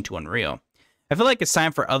switching to Unreal. I feel like it's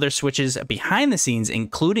time for other switches behind the scenes,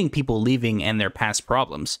 including people leaving and their past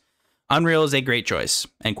problems. Unreal is a great choice,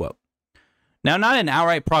 end quote. Now, not an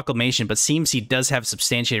outright proclamation, but seems he does have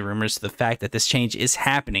substantiated rumors to the fact that this change is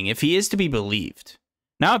happening, if he is to be believed.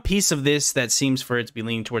 Now, a piece of this that seems for it to be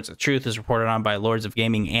leaning towards the truth is reported on by Lords of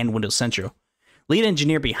Gaming and Windows Central. Lead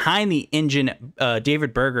engineer behind the engine,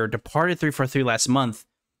 David Berger, departed 343 last month,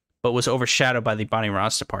 but was overshadowed by the Bonnie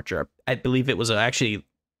Ross departure. I believe it was actually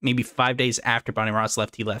maybe 5 days after Bonnie Ross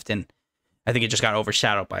left, he left, and I think it just got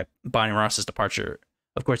overshadowed by Bonnie Ross's departure,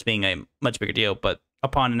 of course, being a much bigger deal. But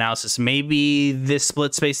upon analysis, maybe this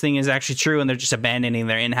Splitspace thing is actually true, and they're just abandoning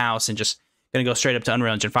their in-house and just going to go straight up to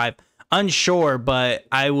Unreal Engine 5. Unsure, but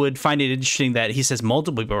I would find it interesting that he says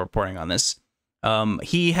multiple people are reporting on this.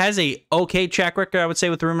 He has a okay track record, I would say,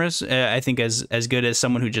 with rumors. I think as good as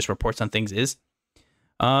someone who just reports on things is.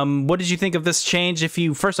 What did you think of this change?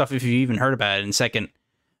 First off, if you even heard about it, and second,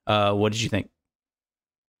 what did you think?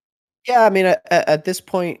 Yeah, I mean, at this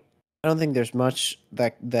point, I don't think there's much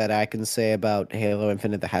that I can say about Halo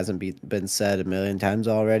Infinite that hasn't been said a million times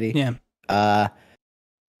already. Yeah.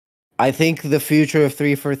 I think the future of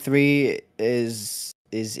 343 is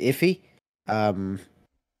iffy.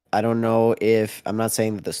 I don't know if, I'm not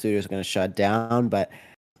saying that the studio is going to shut down, but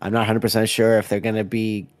I'm not 100% sure if they're going to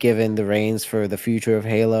be given the reins for the future of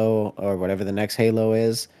Halo or whatever the next Halo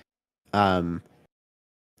is. Like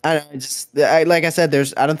I said,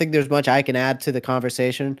 I don't think there's much I can add to the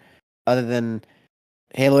conversation other than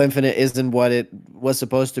Halo Infinite isn't what it was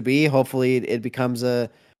supposed to be. Hopefully it becomes a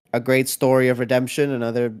great story of redemption,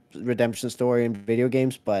 another redemption story in video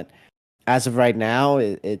games. But as of right now,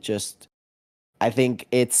 I think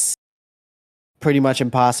it's pretty much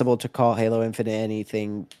impossible to call Halo Infinite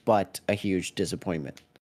anything but a huge disappointment.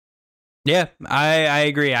 Yeah, I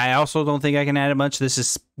agree. I also don't think I can add much. This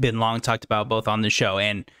has been long talked about both on the show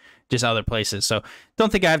and just other places. So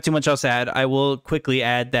don't think I have too much else to add. I will quickly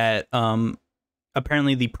add that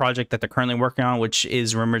apparently the project that they're currently working on, which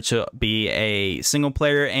is rumored to be a single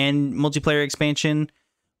player and multiplayer expansion,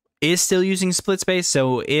 is still using Splitspace.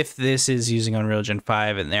 So if this is using Unreal Engine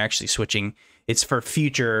 5 and they're actually switching, it's for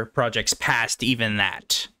future projects past even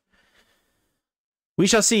that. We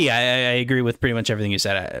shall see. I agree with pretty much everything you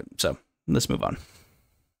said. So let's move on.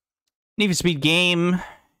 Need for Speed game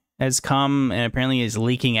has come and apparently is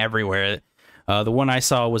leaking everywhere. The one I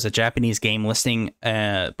saw was a Japanese game listing,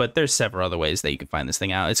 but there's several other ways that you can find this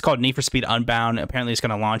thing out. It's called Need for Speed Unbound. Apparently, it's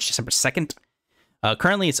going to launch December 2nd.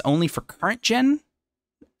 Currently, it's only for current gen.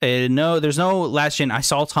 No, there's no last gen. I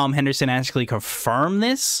saw Tom Henderson actually confirm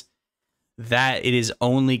this, that it is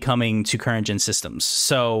only coming to current gen systems.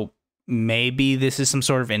 So maybe this is some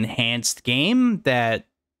sort of enhanced game that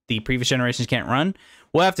the previous generations can't run.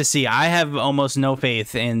 We'll have to see. I have almost no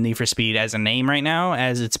faith in Need for Speed as a name right now,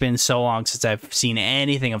 as it's been so long since I've seen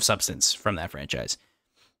anything of substance from that franchise.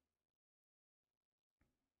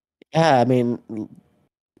 Yeah, I mean,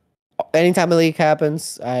 anytime a leak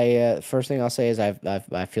happens, I first thing I'll say is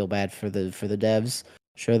I feel bad for the devs.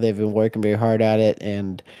 Sure, they've been working very hard at it,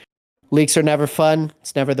 and leaks are never fun.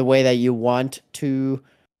 It's never the way that you want to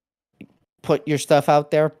put your stuff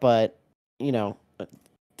out there. But you know,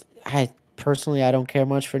 I personally I don't care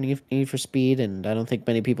much for Need for Speed, and I don't think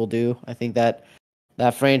many people do. I think that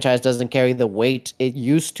franchise doesn't carry the weight it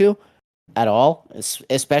used to at all,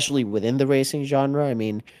 especially within the racing genre. I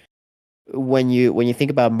mean, when you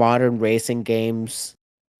think about modern racing games,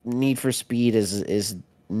 Need for Speed is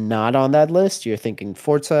not on that list. You're thinking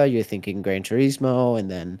Forza, you're thinking Gran Turismo, and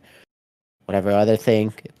then whatever other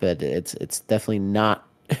thing. But it's definitely not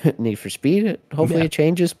Need for Speed. Hopefully it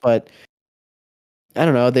changes, but I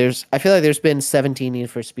don't know. I feel like there's been 17 Need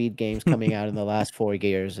for Speed games coming out in the last 4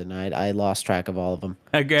 years, and I lost track of all of them.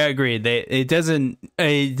 I agree.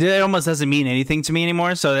 It almost doesn't mean anything to me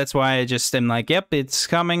anymore. So that's why I just am like, yep, it's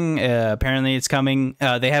coming. Apparently it's coming.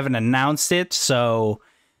 They haven't announced it, so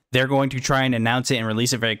they're going to try and announce it and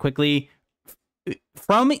release it very quickly.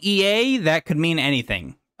 From EA, that could mean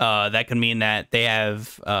anything. That could mean that they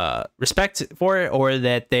have respect for it, or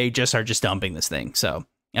that they just are just dumping this thing. So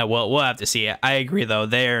yeah, we'll have to see. I agree, though.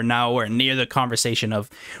 They're nowhere near the conversation of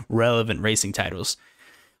relevant racing titles.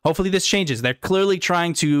 Hopefully this changes. They're clearly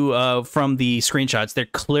trying to, from the screenshots, they're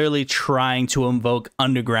clearly trying to invoke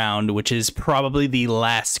Underground, which is probably the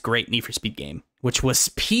last great Need for Speed game, which was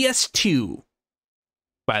PS2,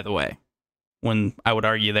 by the way, when I would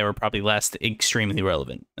argue they were probably last extremely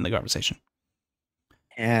relevant in the conversation.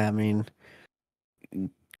 Yeah, I mean,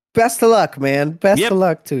 best of luck, man. Best of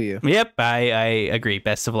luck to you. Yep, I agree.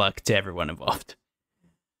 Best of luck to everyone involved.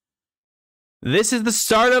 This is the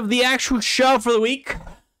start of the actual show for the week.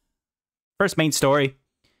 First main story.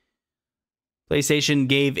 PlayStation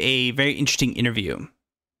gave a very interesting interview.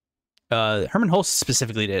 Herman Hulst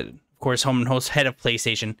specifically did. Of course, Herman Hulst, head of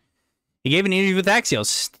PlayStation. He gave an interview with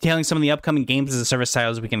Axios, detailing some of the upcoming games as a service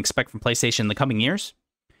titles we can expect from PlayStation in the coming years.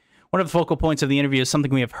 One of the focal points of the interview is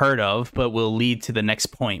something we have heard of, but will lead to the next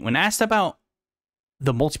point. When asked about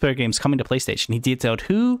the multiplayer games coming to PlayStation, he detailed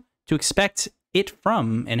who to expect it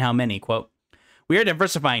from and how many. Quote, "We are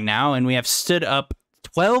diversifying now, and we have stood up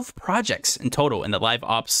 12 projects in total in the live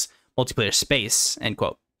ops multiplayer space," end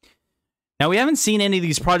quote. Now, we haven't seen any of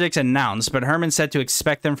these projects announced, but Herman said to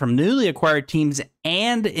expect them from newly acquired teams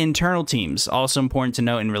and internal teams. Also important to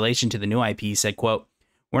note in relation to the new IP, he said, quote,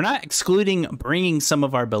 "We're not excluding bringing some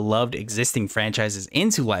of our beloved existing franchises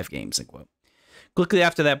into live games," end quote. Quickly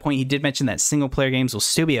after that point, he did mention that single-player games will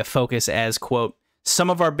still be a focus as, quote, "Some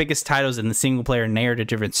of our biggest titles in the single-player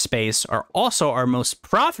narrative-driven space are also our most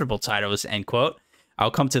profitable titles," end quote. I'll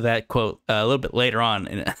come to that quote a little bit later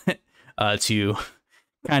on to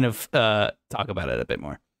kind of talk about it a bit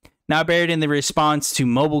more. Now, buried in the response to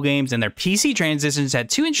mobile games and their PC transitions, had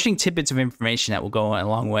two interesting tidbits of information that will go a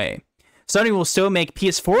long way. Sony will still make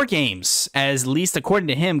PS4 games, as least according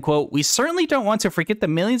to him, quote, "We certainly don't want to forget the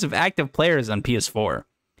millions of active players on PS4.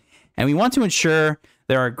 And we want to ensure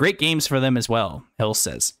there are great games for them as well," Hulst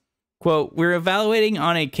says. Quote, "We're evaluating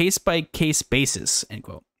on a case-by-case basis," end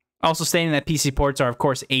quote. Also stating that PC ports are, of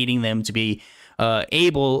course, aiding them to be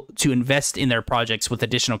able to invest in their projects with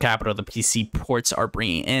additional capital the PC ports are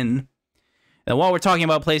bringing in. And while we're talking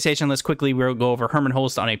about PlayStation, let's quickly go over Herman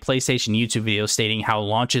Hulst on a PlayStation YouTube video stating how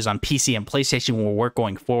launches on PC and PlayStation will work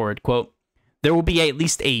going forward. Quote, "There will be at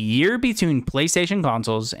least a year between PlayStation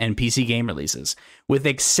consoles and PC game releases, with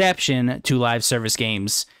exception to live service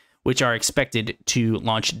games, which are expected to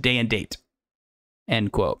launch day and date,"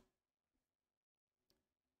 end quote.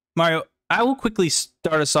 Mario, I will quickly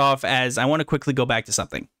start us off as I want to quickly go back to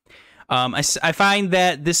something. I find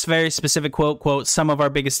that this very specific quote, "Some of our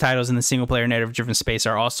biggest titles in the single-player narrative-driven space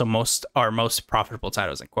are also our most profitable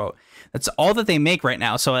titles," end quote. That's all that they make right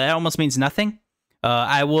now, so that almost means nothing.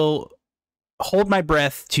 I will hold my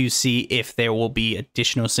breath to see if there will be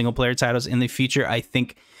additional single-player titles in the future. I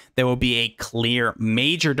think there will be a clear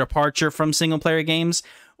major departure from single-player games,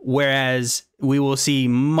 whereas we will see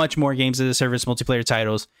much more games as a service multiplayer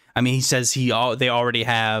titles. I mean, he says they already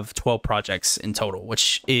have 12 projects in total,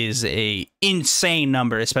 which is a insane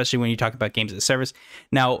number, especially when you talk about games as a service.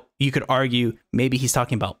 Now, you could argue maybe he's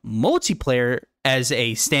talking about multiplayer as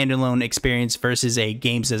a standalone experience versus a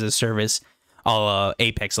games as a service, a la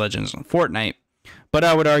Apex Legends and Fortnite. But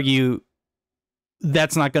I would argue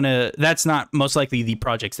that's not most likely the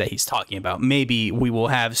projects that he's talking about. Maybe we will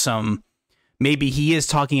have some. Maybe he is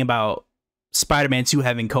talking about Spider-Man 2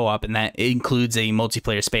 having co-op, and that includes a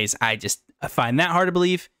multiplayer space. I find that hard to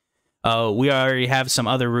believe. We already have some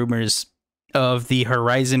other rumors of the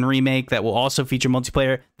Horizon remake that will also feature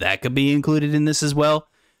multiplayer. That could be included in this as well.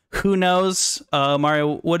 who knows?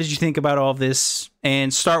 Mario, what did you think about all of this?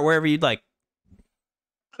 And start wherever you'd like.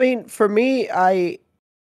 I mean, for me, I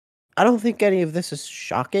don't think any of this is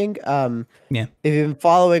shocking. Yeah. If you've been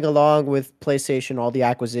following along with PlayStation, all the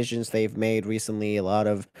acquisitions they've made recently, a lot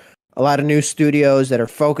of new studios that are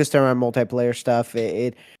focused around multiplayer stuff.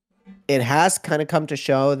 It has kind of come to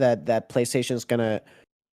show that PlayStation is gonna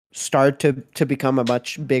start to become a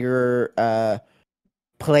much bigger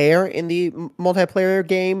player in the multiplayer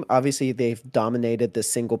game. Obviously, they've dominated the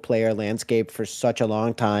single player landscape for such a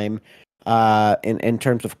long time, in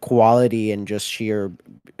terms of quality and just sheer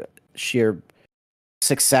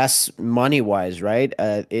success money wise, right?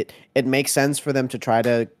 It makes sense for them to try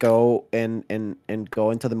to go and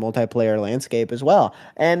go into the multiplayer landscape as well.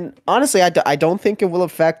 And honestly, I don't think it will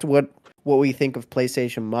affect what we think of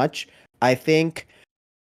PlayStation much. I think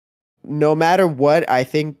no matter what, I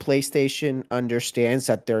think PlayStation understands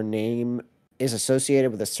that their name is associated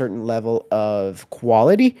with a certain level of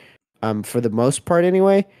quality, for the most part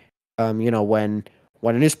anyway.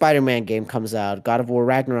 When a new Spider-Man game comes out, God of War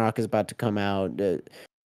Ragnarok is about to come out,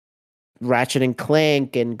 Ratchet and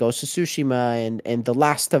Clank and Ghost of Tsushima and The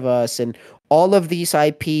Last of Us and all of these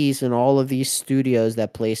IPs and all of these studios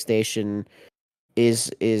that PlayStation is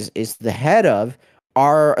the head of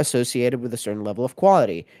are associated with a certain level of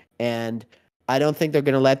quality. And I don't think they're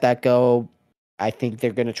going to let that go. I think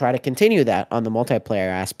they're going to try to continue that on the multiplayer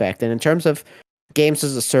aspect. And in terms of games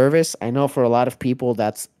as a service, I know for a lot of people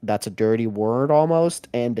that's a dirty word almost,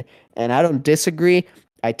 and I don't disagree.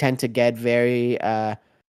 I tend to get very a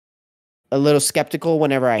little skeptical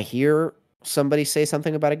whenever I hear somebody say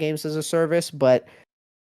something about a games as a service, but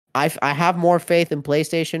I have more faith in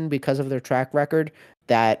PlayStation because of their track record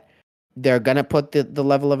that they're gonna put the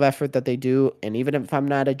level of effort that they do. And even if I'm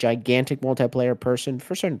not a gigantic multiplayer person,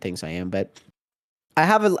 for certain things I am, but I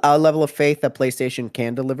have a level of faith that PlayStation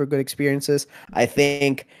can deliver good experiences. I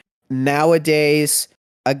think nowadays,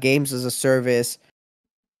 a games as a service,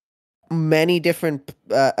 many different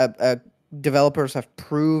developers have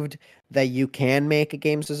proved that you can make a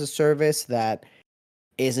games as a service that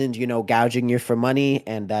isn't, gouging you for money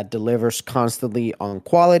and that delivers constantly on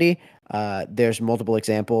quality. There's multiple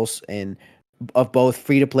examples of both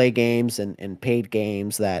free-to-play games and paid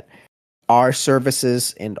games that are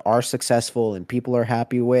services and are successful and people are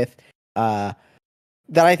happy with. That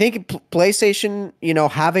I think PlayStation,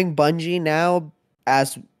 having Bungie now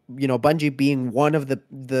as, Bungie being one of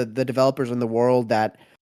the developers in the world that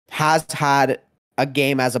has had a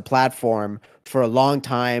game as a platform for a long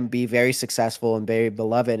time, be very successful and very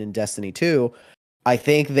beloved in Destiny 2. I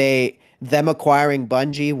think them acquiring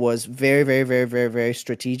Bungie was very, very, very, very, very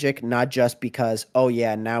strategic, not just because, oh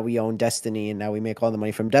yeah, now we own Destiny and now we make all the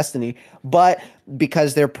money from Destiny, but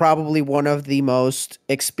because they're probably one of the most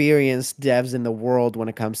experienced devs in the world when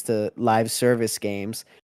it comes to live service games.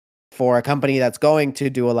 For a company that's going to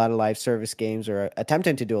do a lot of live service games or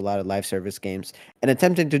attempting to do a lot of live service games and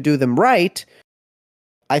attempting to do them right,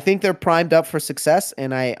 I think they're primed up for success.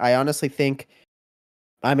 And I honestly think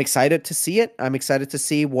I'm excited to see it. I'm excited to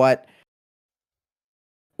see what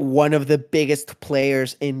one of the biggest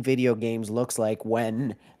players in video games looks like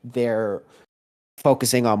when they're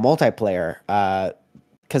focusing on multiplayer.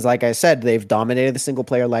 Because like I said, they've dominated the single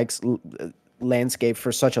player landscape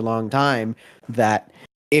for such a long time that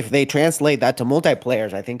if they translate that to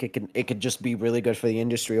multiplayers, I think it could just be really good for the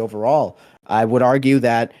industry overall. I would argue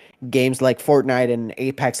that games like Fortnite and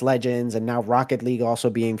Apex Legends and now Rocket League also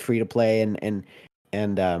being free to play and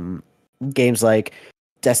games like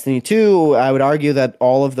Destiny 2, I would argue that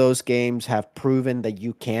all of those games have proven that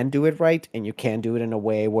you can do it right and you can do it in a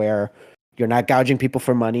way where you're not gouging people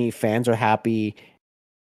for money, fans are happy,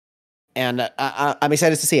 and I'm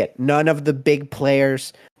excited to see it. None of the big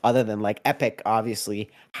players, other than like Epic, obviously,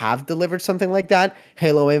 have delivered something like that.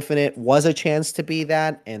 Halo Infinite was a chance to be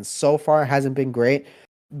that, and so far hasn't been great.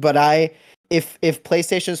 But if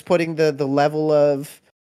PlayStation's putting the level of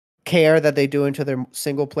care that they do into their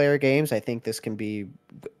single player games, I think this can be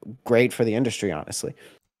great for the industry, honestly.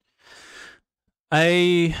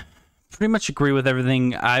 I pretty much agree with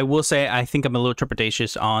everything. I will say I think I'm a little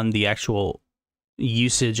trepidatious on the actual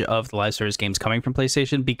usage of the live service games coming from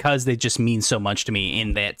PlayStation because they just mean so much to me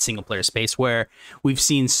in that single player space where we've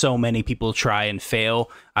seen so many people try and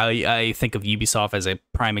fail. I think of Ubisoft as a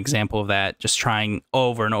prime example of that, just trying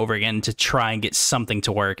over and over again to try and get something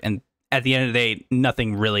to work, and at the end of the day,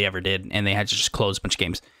 nothing really ever did, and they had to just close a bunch of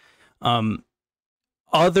games.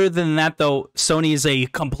 Other than that, though, Sony is a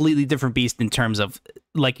completely different beast in terms of,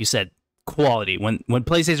 like you said, quality. When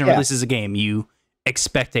PlayStation releases a game, you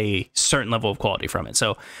expect a certain level of quality from it.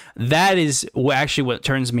 So that is actually what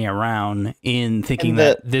turns me around in thinking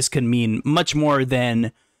that this could mean much more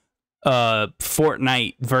than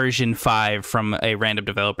Fortnite version 5 from a random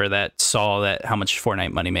developer that saw that how much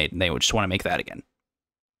Fortnite money made, and they would just want to make that again.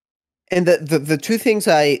 And the two things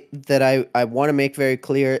I want to make very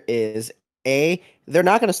clear is, A, they're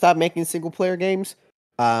not going to stop making single player games,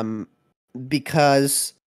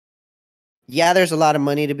 because yeah, there's a lot of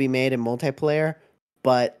money to be made in multiplayer,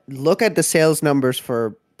 but look at the sales numbers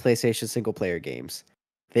for PlayStation single player games.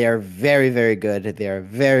 They are very, very good. They are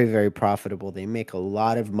very, very profitable. They make a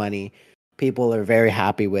lot of money. People are very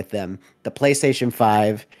happy with them. The PlayStation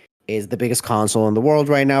 5 is the biggest console in the world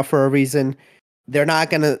right now for a reason. They're not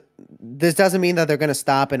going to... This doesn't mean that they're going to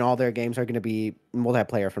stop and all their games are going to be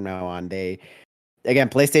multiplayer from now on. Again,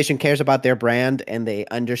 PlayStation cares about their brand, and they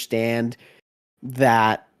understand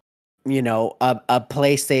that, you know, a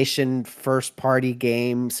PlayStation first-party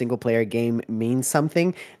game, single-player game means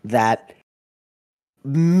something that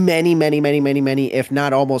many, if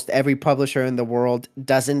not almost every publisher in the world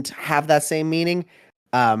doesn't have that same meaning.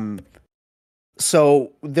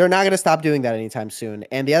 So they're not going to stop doing that anytime soon.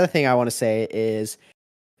 And the other thing I want to say is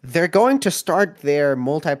they're going to start their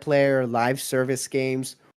multiplayer live service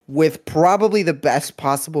games with probably the best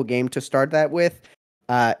possible game to start that with,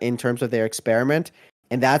 in terms of their experiment.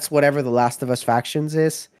 And that's whatever The Last of Us Factions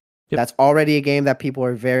is. Yep. That's already a game that people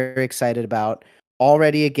are very excited about.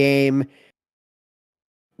 Already a game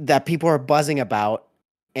that people are buzzing about.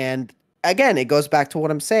 And again, it goes back to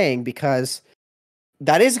what I'm saying, because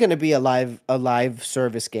that is going to be a live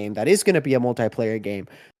service game. That is going to be a multiplayer game.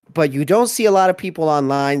 But you don't see a lot of people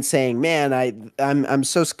online saying, man, I'm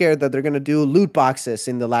so scared that they're going to do loot boxes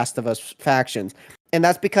in The Last of Us Factions. And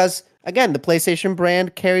that's because, again, the PlayStation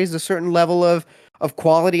brand carries a certain level of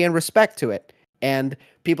quality and respect to it. And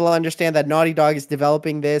people understand that Naughty Dog is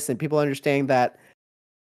developing this, and people understand that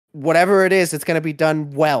whatever it is, it's going to be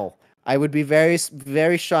done well. I would be very,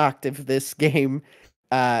 very shocked if this game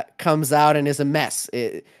comes out and is a mess.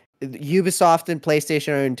 Ubisoft and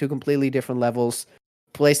PlayStation are in two completely different levels.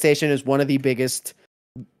 PlayStation is one of the biggest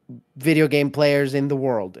video game players in the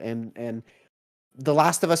world, and The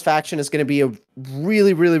Last of Us Faction is going to be a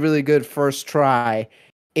really, really, really good first try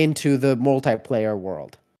into the multiplayer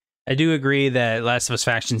world. I do agree that Last of Us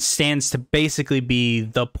Faction stands to basically be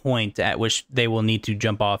the point at which they will need to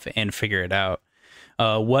jump off and figure it out.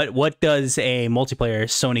 What does a multiplayer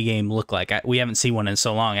Sony game look like? We haven't seen one in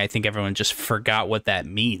so long. I think everyone just forgot what that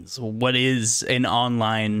means. What is an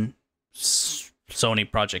online Sony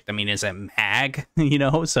project? I mean, is it MAG? You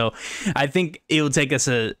know, so I think it will take us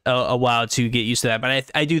a while to get used to that. But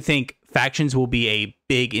I do think Factions will be a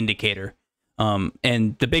big indicator.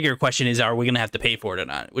 And the bigger question is, are we going to have to pay for it or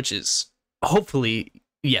not? Which is hopefully,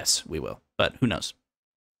 yes, we will. But who knows?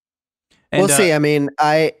 And, we'll see. I mean,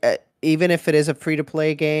 even if it is a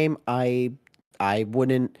free-to-play game, I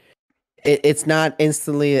wouldn't... It's not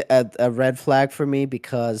instantly a red flag for me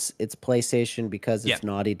because it's PlayStation, because it's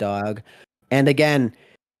Naughty Dog. And again,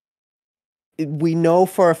 we know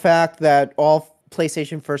for a fact that all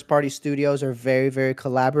PlayStation first-party studios are very, very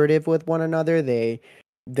collaborative with one another. They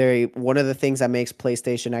one of the things that makes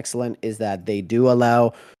PlayStation excellent is that they do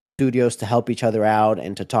allow studios to help each other out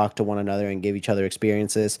and to talk to one another and give each other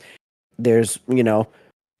experiences. There's, you know,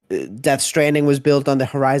 Death Stranding was built on the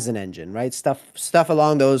Horizon engine, right? Stuff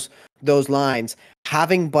along those lines.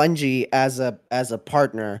 Having Bungie as a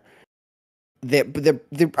partner,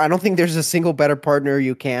 I don't think there's a single better partner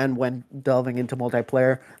you can when delving into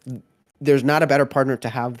multiplayer. There's not a better partner to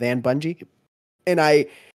have than Bungie, and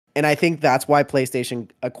I think that's why PlayStation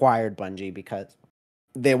acquired Bungie, because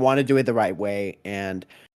they want to do it the right way, and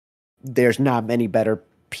there's not many better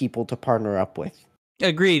people to partner up with.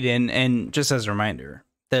 Agreed, and just as a reminder,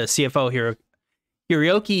 the CFO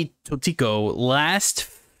Hiroki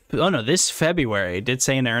Totiko this February did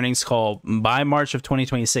say in the earnings call by March of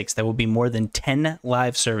 2026 there will be more than 10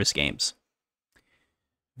 live service games.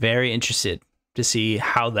 Very interested to see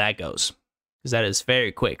how that goes, because that is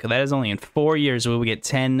very quick. That is only in 4 years we will get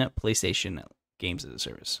 10 PlayStation games as a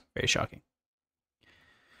service. Very shocking.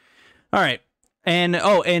 All right.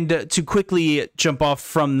 And to quickly jump off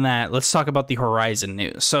from that, let's talk about the Horizon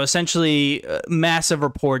news. So essentially, massive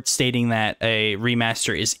reports stating that a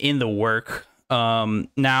remaster is in the work.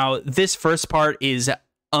 Now, this first part is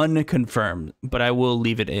unconfirmed, but I will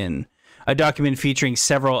leave it in. A document featuring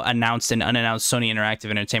several announced and unannounced Sony Interactive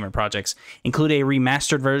Entertainment projects include a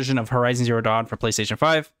remastered version of Horizon Zero Dawn for PlayStation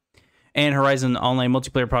 5 and Horizon Online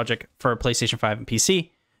Multiplayer Project for PlayStation 5 and PC,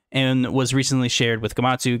 and was recently shared with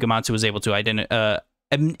Gamatsu. Gamatsu was able to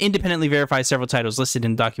independently verify several titles listed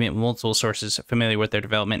in the document with multiple sources familiar with their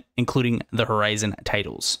development, including the Horizon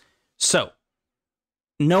titles. So,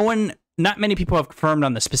 not many people have confirmed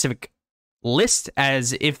on the specific list,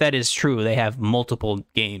 as if that is true, they have multiple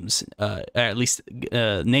games, at least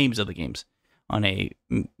names of the games on a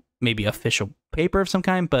maybe official paper of some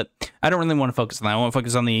kind, but I don't really want to focus on that. I want to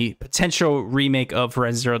focus on the potential remake of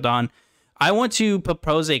Horizon Zero Dawn. I want to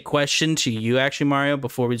propose a question to you, actually, Mario,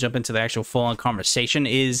 before we jump into the actual full-on conversation.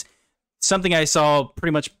 Is something I saw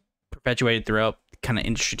pretty much perpetuated throughout kind of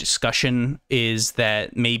industry discussion, is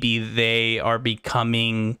that maybe they are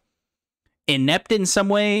becoming inept in some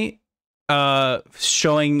way,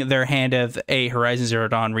 showing their hand of a Horizon Zero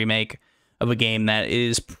Dawn remake of a game that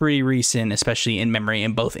is pretty recent, especially in memory,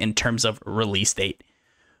 and both in terms of release date.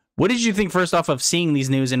 What did you think, first off, of seeing these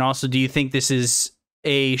news? And also, do you think this is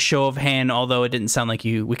a show of hand, although it didn't sound like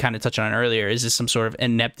we kind of touched on it earlier? Is this some sort of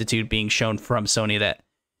ineptitude being shown from Sony that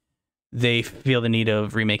they feel the need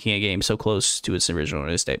of remaking a game so close to its original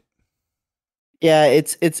release date? Yeah,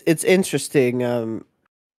 it's interesting.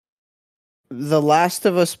 The Last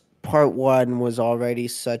of Us Part 1 was already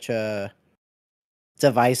such a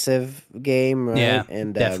divisive game, right? Yeah,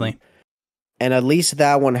 and definitely. And at least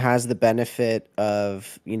that one has the benefit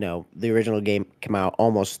of, the original game came out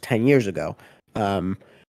almost 10 years ago. And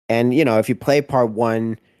if you play Part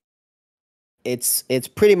 1, it's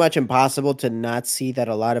pretty much impossible to not see that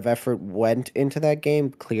a lot of effort went into that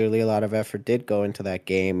game. Clearly a lot of effort did go into that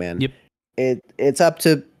game, and Yep. it's up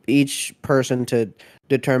to each person to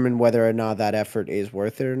determine whether or not that effort is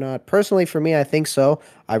worth it or not. Personally, for me, I think so.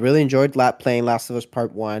 I really enjoyed playing Last of Us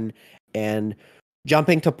Part 1, and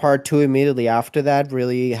jumping to Part 2 immediately after that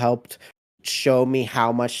really helped show me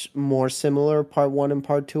how much more similar Part 1 and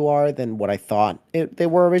Part 2 are than what I thought they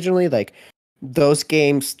were originally. Like, those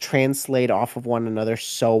games translate off of one another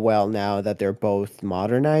so well now that they're both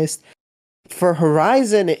modernized. For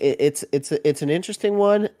Horizon, it's an interesting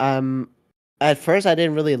one. At first, I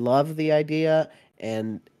didn't really love the idea,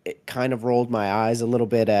 and it kind of rolled my eyes a little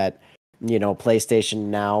bit at, PlayStation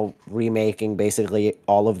now remaking basically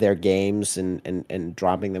all of their games and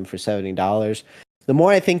dropping them for $70. The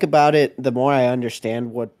more I think about it, the more I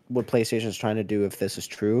understand what PlayStation is trying to do, if this is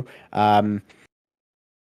true. I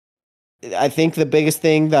think the biggest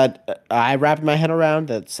thing that I wrapped my head around,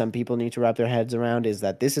 that some people need to wrap their heads around, is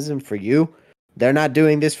that this isn't for you. They're not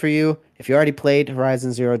doing this for you. If you already played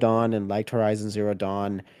Horizon Zero Dawn and liked Horizon Zero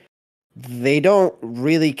Dawn, they don't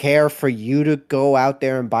really care for you to go out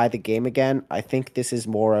there and buy the game again. I think this is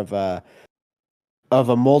more of a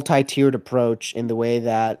multi-tiered approach, in the way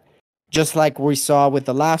that, just like we saw with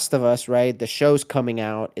The Last of Us, right? The show's coming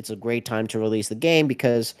out. It's a great time to release the game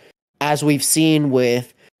because, as we've seen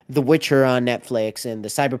with The Witcher on Netflix and the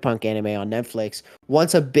Cyberpunk anime on Netflix,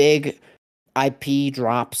 once a big IP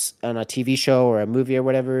drops on a TV show or a movie or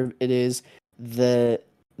whatever it is, the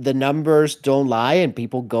numbers don't lie and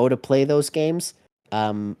people go to play those games.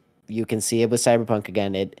 You can see it with Cyberpunk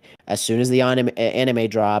again. As soon as the anime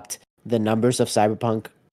dropped, the numbers of Cyberpunk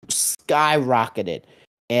skyrocketed.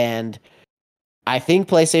 And I think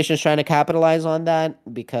PlayStation is trying to capitalize on that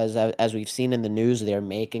because, as we've seen in the news, they're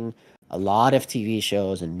making a lot of TV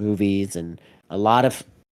shows and movies and a lot of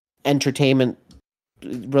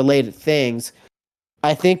entertainment-related things.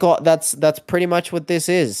 I think that's pretty much what this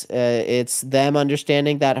is. It's them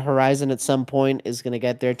understanding that Horizon at some point is going to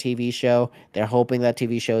get their TV show. They're hoping that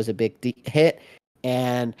TV show is a big hit,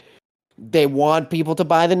 and they want people to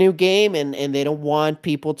buy the new game, and they don't want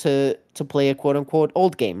people to play a quote-unquote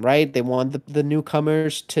old game, right? They want the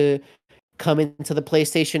newcomers to come into the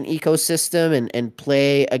PlayStation ecosystem and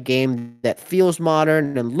play a game that feels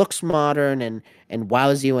modern and looks modern and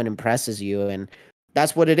wows you and impresses you. And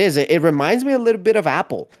that's what it is. It reminds me a little bit of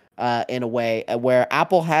Apple in a way, where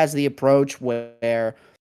Apple has the approach where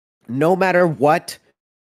no matter what,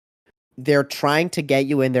 they're trying to get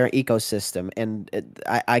you in their ecosystem. And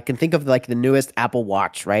I can think of like the newest Apple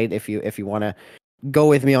Watch, right? If you want to go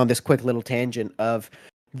with me on this quick little tangent of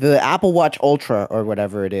the Apple Watch Ultra or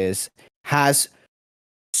whatever it is, has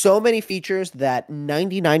so many features that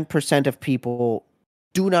 99% of people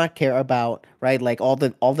do not care about, right? Like all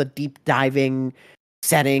the deep diving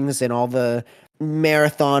settings and all the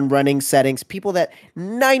marathon running settings, people that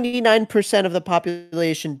 99% of the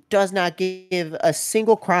population does not give a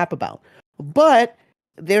single crap about. But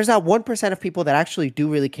there's that 1% of people that actually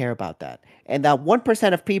do really care about that. And that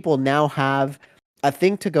 1% of people now have a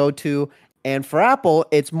thing to go to. And for Apple,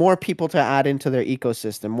 it's more people to add into their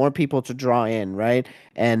ecosystem, more people to draw in, right?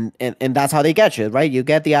 And that's how they get you, right? You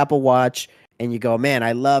get the Apple Watch, and you go, man,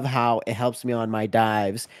 I love how it helps me on my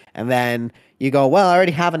dives. And then you go, well, I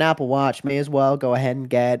already have an Apple Watch. May as well go ahead and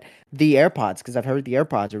get the AirPods because I've heard the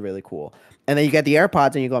AirPods are really cool. And then you get the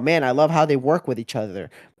AirPods and you go, man, I love how they work with each other.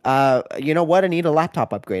 You know what? I need a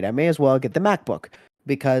laptop upgrade. I may as well get the MacBook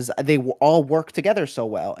because they all work together so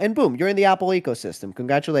well. And boom, you're in the Apple ecosystem.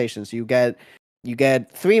 Congratulations. You get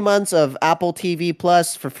 3 months of Apple TV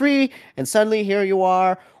Plus for free, and suddenly here you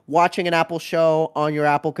are watching an Apple show on your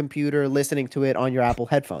Apple computer, listening to it on your Apple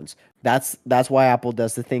headphones. That's why Apple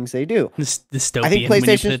does the things they do. Dystopian, I think PlayStation, when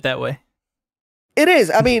you put it that way. It is.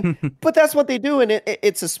 I mean, but that's what they do, and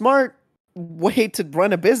it's a smart way to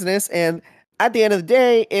run a business. And at the end of the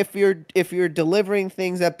day, if you're delivering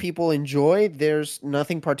things that people enjoy, there's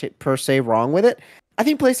nothing per se wrong with it. I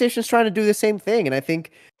think PlayStation's trying to do the same thing, and I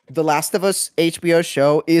think The Last of Us HBO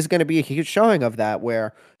show is going to be a huge showing of that,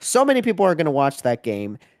 where so many people are going to watch that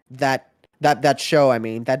game, that show, I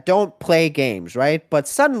mean, that don't play games, right? But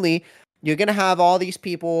suddenly you're going to have all these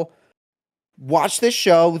people watch this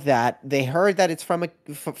show that they heard that it's from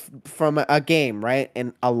a game, right?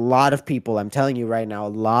 And a lot of people, I'm telling you right now, a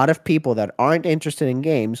lot of people that aren't interested in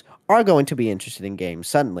games are going to be interested in games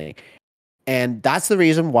suddenly. And that's the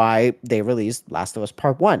reason why they released Last of Us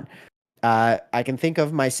Part 1. I can think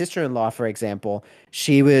of my sister-in-law, for example.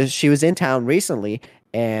 She was in town recently,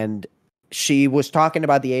 and she was talking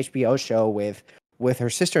about the HBO show with her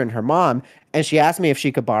sister and her mom, and she asked me if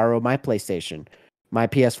she could borrow my PlayStation, my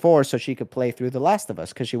PS4, so she could play through The Last of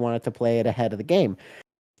Us, because she wanted to play it ahead of the game.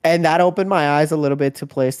 And that opened my eyes a little bit to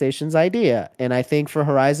PlayStation's idea. And I think for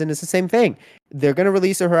Horizon, it's the same thing. They're going to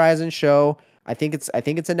release a Horizon show. I think it's a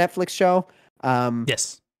Netflix show.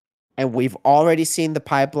 Yes. And we've already seen the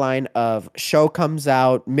pipeline of show comes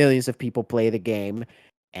out, millions of people play the game.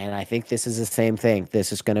 And I think this is the same thing.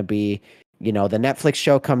 This is going to be, the Netflix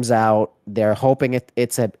show comes out. They're hoping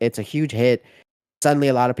it's a huge hit. Suddenly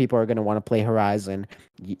a lot of people are going to want to play Horizon.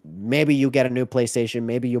 Maybe you get a new PlayStation.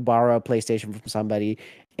 Maybe you borrow a PlayStation from somebody.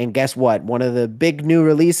 And guess what? One of the big new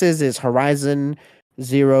releases is Horizon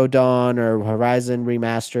Zero Dawn, or Horizon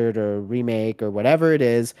Remastered, or Remake, or whatever it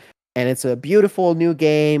is. And it's a beautiful new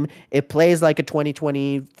game. It plays like a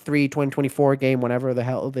 2023, 2024 game, whenever the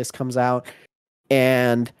hell this comes out.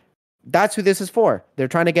 And that's who this is for. They're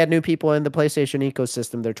trying to get new people in the PlayStation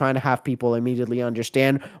ecosystem. They're trying to have people immediately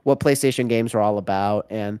understand what PlayStation games are all about.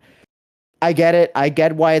 And I get it. I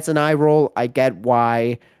get why it's an eye roll. I get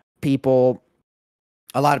why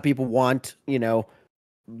a lot of people want,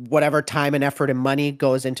 whatever time and effort and money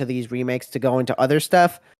goes into these remakes to go into other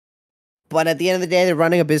stuff. But at the end of the day, they're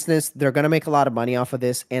running a business. They're going to make a lot of money off of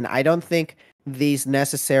this. And I don't think these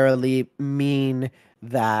necessarily mean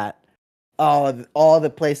that all the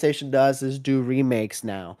PlayStation does is do remakes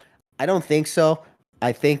now. I don't think so.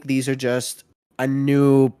 I think these are just a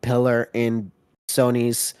new pillar in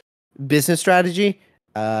Sony's business strategy.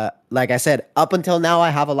 Like I said, up until now, I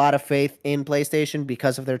have a lot of faith in PlayStation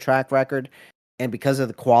because of their track record and because of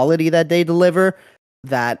the quality that they deliver.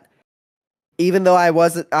 That even though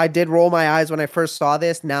I did roll my eyes when I first saw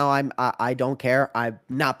this, now I don't care. I'm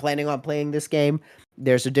not planning on playing this game.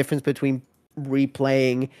 There's a difference between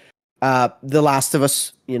replaying The Last of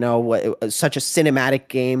Us, such a cinematic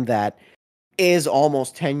game that is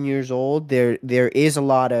almost 10 years old. There is a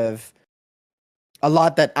lot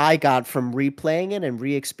that I got from replaying it and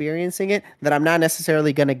re-experiencing it that I'm not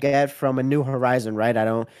necessarily going to get from a new Horizon, right?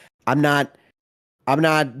 I'm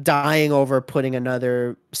not dying over putting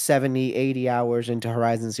another 70, 80 hours into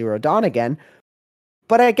Horizon Zero Dawn again.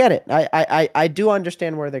 But I get it. I do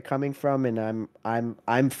understand where they're coming from, and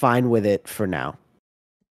I'm fine with it for now.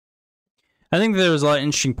 I think there was a lot of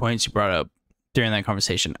interesting points you brought up during that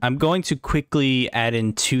conversation. I'm going to quickly add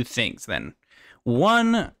in two things then.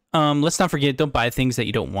 One, let's not forget, don't buy things that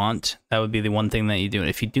you don't want. That would be the one thing that you do.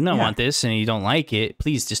 If you do not want this and you don't like it,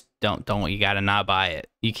 please just don't. You gotta not buy it.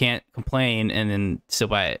 You can't complain and then still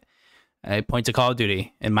buy it. I point to Call of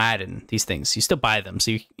Duty and Madden, these things. You still buy them,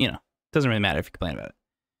 so it doesn't really matter if you complain about it.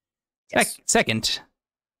 Yes. Second,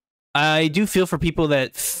 I do feel for people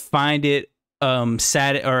that find it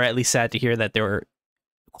sad, or at least sad to hear that they were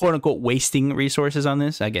quote unquote wasting resources on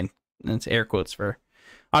this. Again, that's air quotes for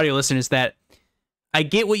audio listeners. That I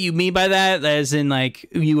get what you mean by that, as in like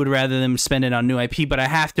you would rather them spend it on new IP, but I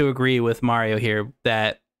have to agree with Mario here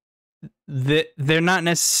that they're not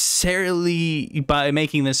necessarily by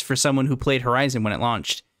making this for someone who played Horizon when it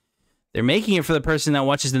launched. They're making it for the person that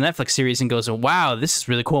watches the Netflix series and goes, oh, wow, this is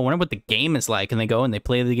really cool. I wonder what the game is like. And they go and they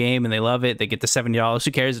play the game and they love it. They get the $70.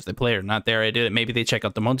 Who cares if they play it or not? They already did it. Maybe they check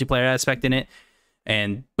out the multiplayer aspect in it.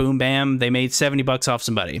 And boom, bam, they made $70 off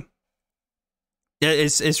somebody.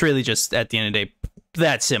 It's really just, at the end of the day,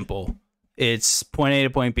 that simple. It's point A to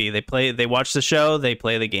point B. They watch the show, they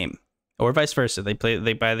play the game, or vice versa. They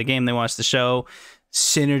buy the game, they watch the show.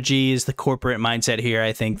 Synergy is the corporate mindset here.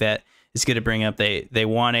 I think that is going to bring up. They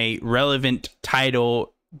want a relevant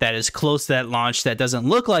title that is close to that launch, that doesn't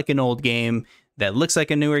look like an old game, that looks like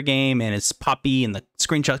a newer game, and it's poppy, and the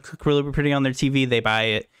screenshots look really pretty on their TV. They buy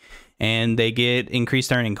it, and they get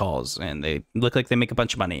increased earning calls, and they look like they make a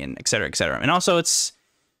bunch of money, and et cetera, et cetera. And also, it's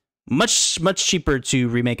much cheaper to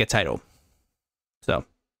remake a title. So,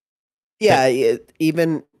 yeah,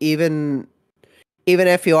 even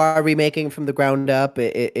if you are remaking from the ground up,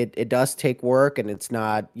 it does take work, and it's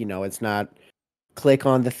not, it's not click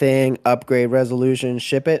on the thing, upgrade resolution,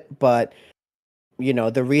 ship it. But,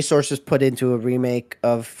 the resources put into a remake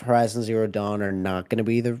of Horizon Zero Dawn are not going to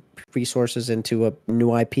be the resources into a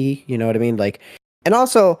new IP. You know what I mean? Like, and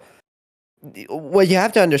also, what you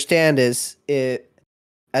have to understand is,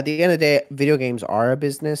 at the end of the day, video games are a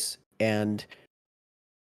business, and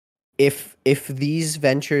if these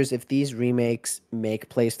ventures, if these remakes make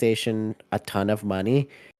PlayStation a ton of money,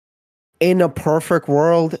 in a perfect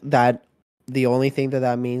world, that the only thing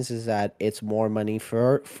that means is that it's more money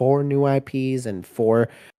for new IPs and for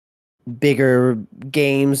bigger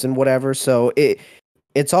games and whatever. So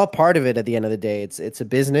it's all part of it at the end of the day. It's a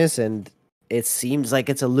business, and it seems like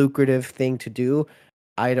it's a lucrative thing to do.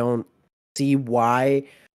 I don't see why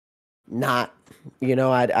not.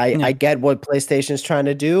 I get what PlayStation is trying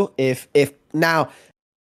to do. If now,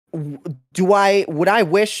 would I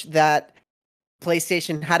wish that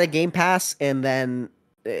PlayStation had a Game Pass, and then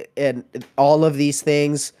and all of these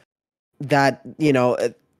things that,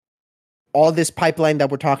 all this pipeline that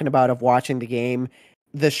we're talking about of watching the game,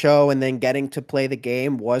 the show, and then getting to play the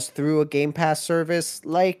game was through a Game Pass service?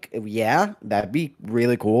 Like, yeah, that'd be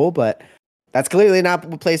really cool, but that's clearly not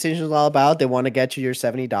what PlayStation is all about. They want to get you your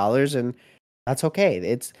 $70, and that's okay.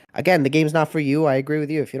 It's, again, the game's not for you. I agree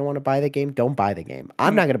with you. If you don't want to buy the game, don't buy the game.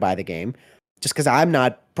 I'm not going to buy the game just because I'm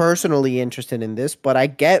not personally interested in this, but I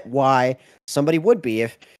get why somebody would be.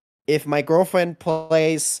 If my girlfriend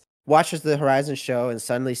watches the Horizon show and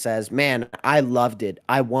suddenly says, man, I loved it,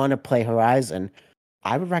 I want to play Horizon,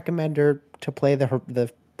 I would recommend her to play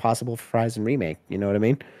the possible Horizon remake. You know what I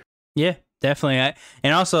mean? Yeah, definitely.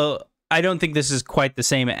 And also, I don't think this is quite the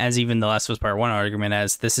same as even the Last of Us Part 1 argument,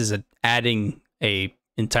 as this is adding a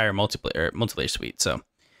entire multiplayer suite. So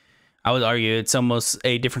I would argue it's almost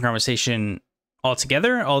a different conversation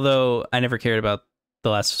altogether, although I never cared about the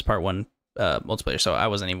Last of Us Part 1 multiplayer, so I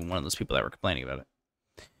wasn't even one of those people that were complaining about it.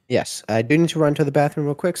 Yes, I do need to run to the bathroom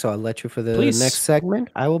real quick, so I'll let you for the next segment.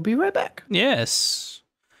 I will be right back. Yes.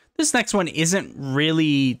 This next one isn't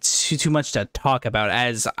really too much to talk about,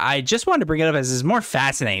 as I just wanted to bring it up as it's more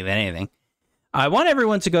fascinating than anything. I want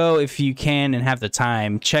everyone to go, if you can and have the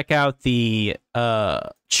time, check out the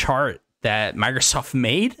chart that Microsoft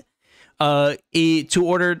made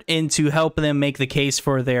to help them make the case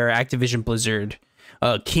for their Activision Blizzard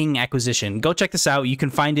King acquisition. Go check this out. You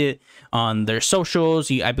can find it on their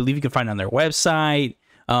socials. I believe you can find it on their website.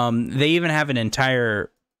 They even have an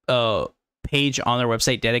entire page on their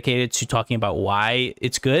website dedicated to talking about why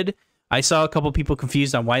it's good. I saw a couple people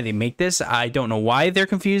confused on why they make this. I don't know why they're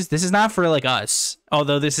confused. This is not for like us,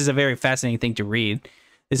 although this is a very fascinating thing to read.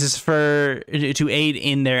 This is to aid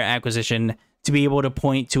in their acquisition, to be able to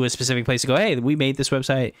point to a specific place to go, hey, we made this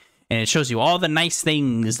website, and it shows you all the nice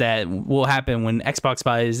things that will happen when Xbox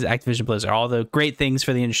buys Activision Blizzard, all the great things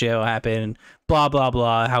for the industry that will happen, blah, blah,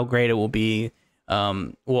 blah, how great it will be.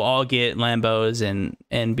 We'll all get Lambos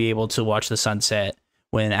and be able to watch the sunset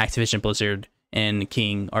when Activision Blizzard and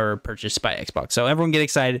King are purchased by Xbox. So everyone get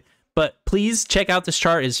excited. But please check out this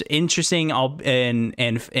chart. It's interesting and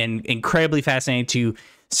incredibly fascinating to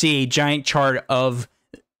see a giant chart of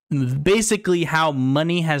basically how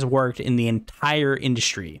money has worked in the entire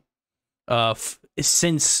industry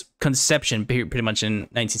since conception, pretty much in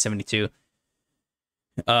 1972.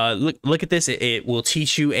 Look at this. It will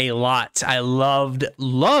teach you a lot. I loved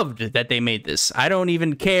that they made this. I don't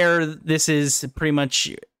even care. This is pretty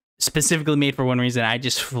much specifically made for one reason. I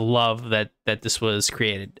just love that this was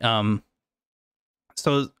created.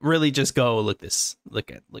 So really just go look at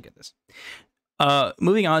this.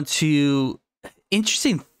 Moving on to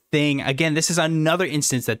interesting thing. Again, this is another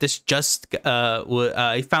instance that this just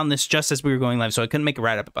I found this just as we were going live, so I couldn't make a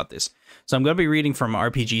write-up about this. So I'm going to be reading from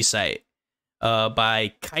RPG site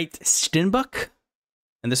by Kite Steinbuck,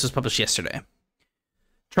 and this was published yesterday.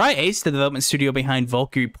 Tri-Ace, the development studio behind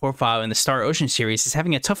Valkyrie Profile and the Star Ocean series, is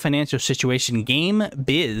having a tough financial situation. Game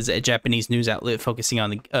Biz, a Japanese news outlet focusing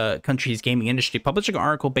on the country's gaming industry, published an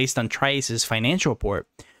article based on Tri-Ace's financial report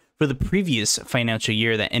for the previous financial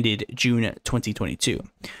year that ended June 2022.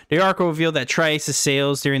 The article revealed that Tri-Ace's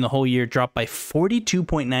sales during the whole year dropped by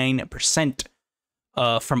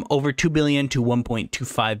 42.9%, from over 2 billion to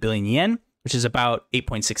 1.25 billion yen, which is about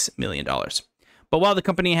 $8.6 million. But while the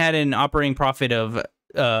company had an operating profit of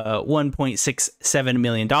 $1.67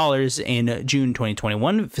 million in June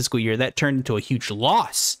 2021 fiscal year, that turned into a huge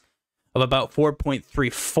loss of about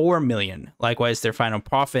 4.34 million. Likewise, their final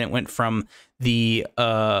profit went from the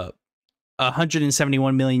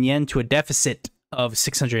 171 million yen to a deficit of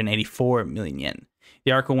 684 million yen.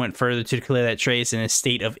 The article went further to declare that Tri-Ace is in a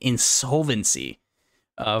state of insolvency.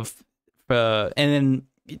 And then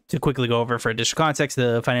to quickly go over for additional context,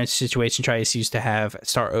 the financial situation Tri-Ace used to have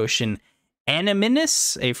Star Ocean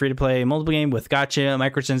Animinus, a free-to-play multiple game with gacha,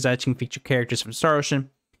 microtransaction featured characters from Star Ocean,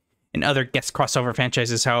 and other guest crossover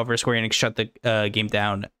franchises. However, Square Enix shut the game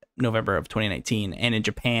down November of 2019, and in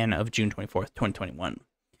Japan of June 24th, 2021.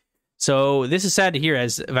 So this is sad to hear,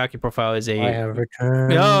 as Valkyrie Profile is a... I have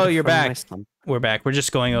returned. Oh, you're back. We're back. We're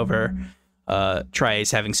just going over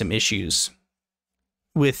Tri-Ace having some issues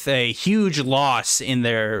with a huge loss in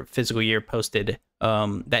their fiscal year posted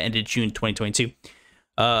that ended June 2022.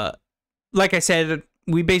 Like I said,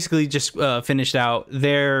 we basically just finished out.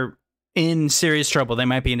 They're in serious trouble. They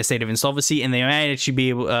might be in a state of insolvency, and they might actually be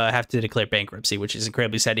able have to declare bankruptcy, which is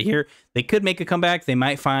incredibly sad to hear. They could make a comeback. They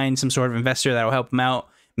might find some sort of investor that will help them out.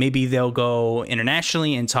 Maybe they'll go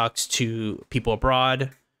internationally and talk to people abroad,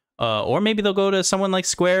 or maybe they'll go to someone like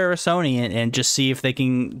Square or Sony and just see if they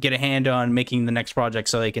can get a hand on making the next project,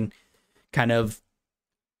 so they can kind of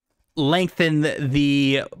lengthen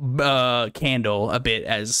the candle a bit,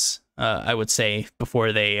 as I would say,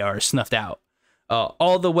 before they are snuffed out.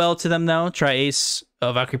 All the well to them, though. Tri-Ace,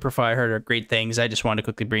 Valkyrie Profile, I heard great things. I just wanted to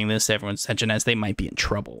quickly bring this to everyone's attention, as they might be in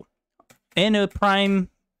trouble. And a prime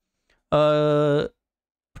for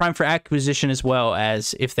acquisition, as well,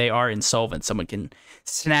 as if they are insolvent, someone can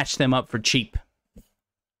snatch them up for cheap,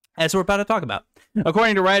 as we're about to talk about.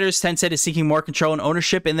 According to writers, Tencent is seeking more control and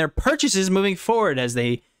ownership in their purchases moving forward, as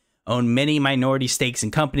they own many minority stakes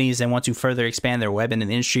in companies and want to further expand their web in the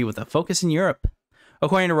industry with a focus in Europe,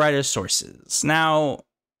 according to writers' sources. Now,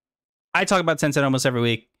 I talk about Tencent almost every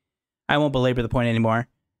week. I won't belabor the point anymore.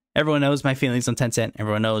 Everyone knows my feelings on Tencent.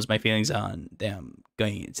 Everyone knows my feelings on them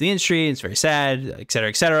going into the industry. It's very sad, etc.,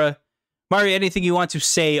 etc. Mario, anything you want to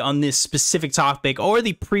say on this specific topic, or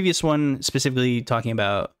the previous one specifically talking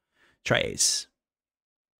about Tri-Ace?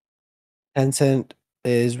 Tencent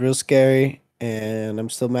is real scary, and I'm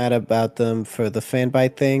still mad about them for the fan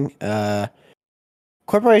bite thing. Big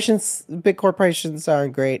corporations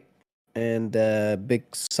aren't great, and big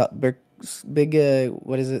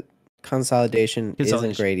what is it? Consolidation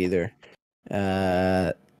isn't great either.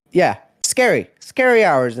 Yeah, scary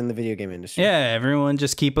hours in the video game industry. Yeah, everyone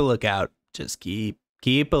just keep a lookout. Just keep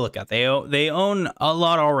a lookout. They own a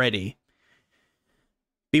lot already.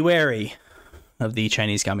 Be wary of the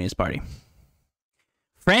Chinese Communist Party.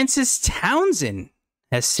 Frances Townsend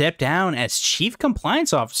has stepped down as Chief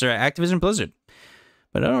Compliance Officer at Activision Blizzard.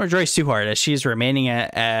 But don't rejoice too hard, as she is remaining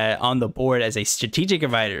on the board as a strategic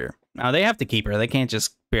advisor. Now, they have to keep her. They can't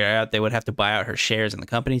just clear her out. They would have to buy out her shares in the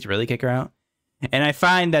company to really kick her out. And I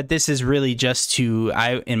find that this is really just to,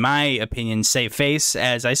 in my opinion, save face,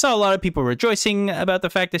 as I saw a lot of people rejoicing about the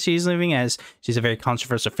fact that she's leaving, as she's a very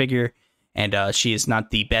controversial figure. And she is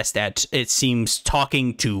not the best at, it seems,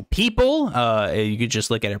 talking to people. You could just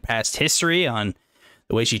look at her past history on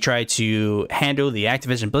the way she tried to handle the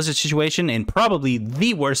Activision Blizzard situation in probably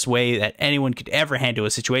the worst way that anyone could ever handle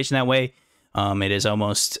a situation that way. It is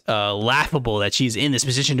almost laughable that she's in this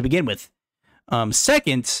position to begin with.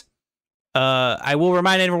 Second, I will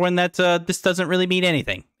remind everyone that this doesn't really mean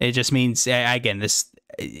anything. It just means, again,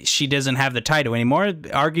 she doesn't have the title anymore.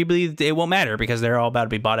 Arguably, it won't matter because they're all about to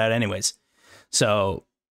be bought out anyways. So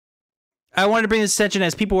I wanted to bring this attention,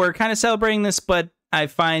 as people were kind of celebrating this, but I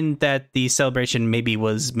find that the celebration maybe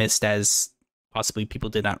was missed, as possibly people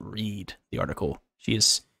did not read the article. She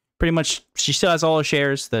still has all her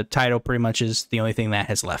shares. The title pretty much is the only thing that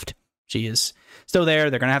has left. She is still there.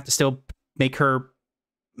 They're going to have to still make her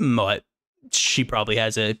what? She probably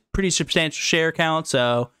has a pretty substantial share count,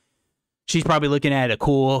 so she's probably looking at a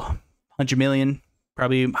cool 100 million,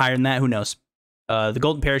 probably higher than that. Who knows? The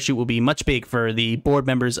golden parachute will be much big for the board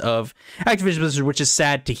members of Activision Blizzard, which is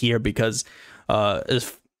sad to hear, because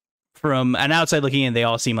from an outside looking in, they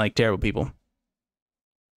all seem like terrible people.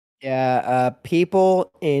 Yeah,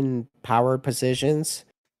 people in power positions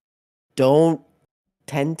don't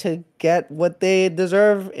tend to get what they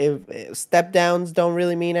deserve. If step downs don't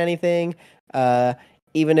really mean anything.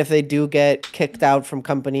 even if they do get kicked out from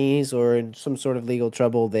companies or in some sort of legal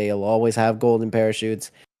trouble, they'll always have golden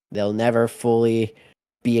parachutes. They'll never fully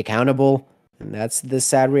be accountable. And that's the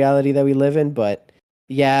sad reality that we live in. But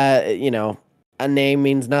yeah, a name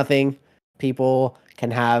means nothing. People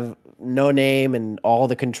can have no name and all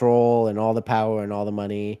the control and all the power and all the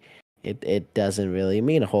money. It doesn't really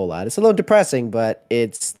mean a whole lot. It's a little depressing, but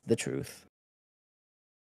it's the truth.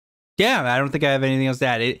 Yeah, I don't think I have anything else to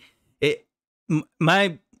add.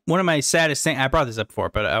 One of my saddest things, I brought this up before,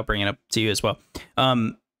 but I'll bring it up to you as well.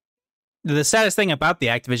 The saddest thing about the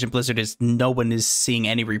Activision Blizzard is no one is seeing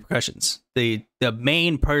any repercussions. The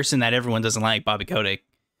main person that everyone doesn't like, Bobby Kotick,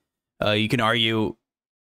 you can argue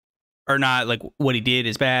or not, like what he did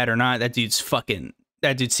is bad or not. That dude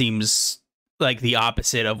seems like the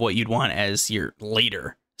opposite of what you'd want as your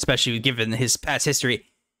leader, especially given his past history.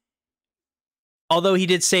 Although he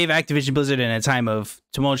did save Activision Blizzard in a time of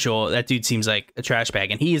tumultual, that dude seems like a trash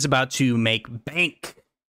bag, and he is about to make bank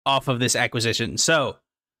off of this acquisition. So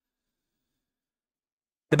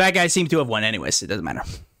the bad guys seem to have won anyways. It doesn't matter.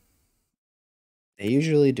 They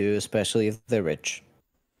usually do, especially if they're rich.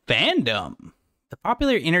 Fandom, the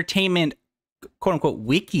popular entertainment quote-unquote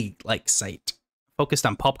wiki-like site focused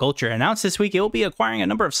on pop culture, announced this week it will be acquiring a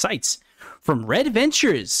number of sites from Red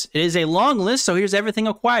Ventures. It is a long list, so here's everything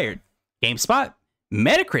acquired. GameSpot,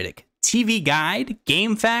 Metacritic, TV Guide,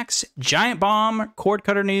 GameFAQs, Giant Bomb, Cord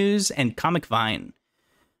Cutter News, and Comic Vine.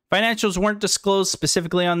 Financials weren't disclosed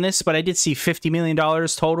specifically on this, but I did see $50 million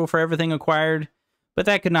total for everything acquired, but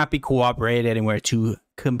that could not be corroborated anywhere to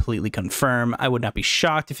completely confirm. I would not be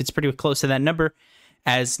shocked if it's pretty close to that number,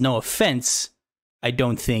 as no offense, I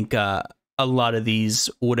don't think a lot of these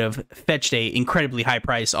would have fetched a incredibly high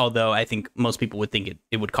price, although I think most people would think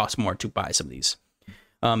it would cost more to buy some of these.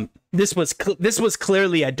 This was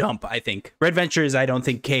clearly a dump. I think Red Ventures, I don't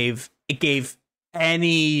think gave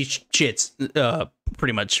any shits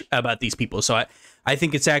pretty much about these people. So I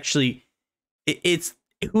think it's actually it's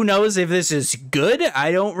who knows if this is good.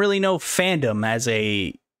 I don't really know Fandom as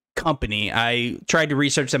a company. I tried to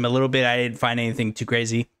research them a little bit. I didn't find anything too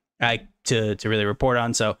crazy to really report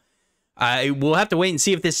on. So I will have to wait and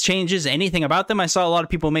see if this changes anything about them. I saw a lot of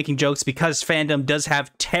people making jokes because Fandom does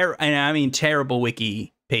have terrible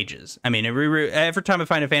wiki pages. I mean, every time I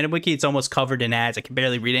find a Fandom wiki, it's almost covered in ads. I can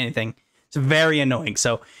barely read anything. It's very annoying.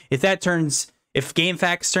 So if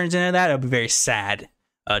GameFAQs turns into that, I'll be very sad,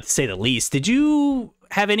 to say the least. Did you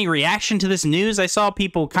have any reaction to this news? I saw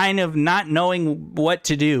people kind of not knowing what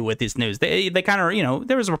to do with this news. They kind of,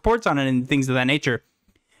 there was reports on it and things of that nature.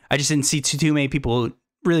 I just didn't see too many people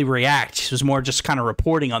really react. It was more just kind of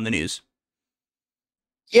reporting on the news.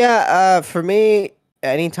 Yeah, for me,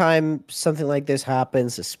 anytime something like this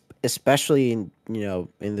happens, especially in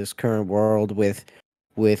this current world with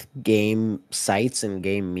game sites and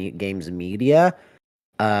games media,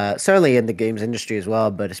 certainly in the games industry as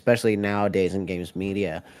well, but especially nowadays in games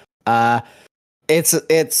media,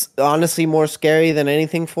 it's honestly more scary than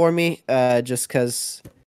anything for me, just because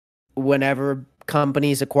whenever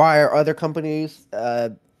companies acquire other companies,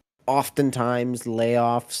 oftentimes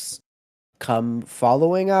layoffs come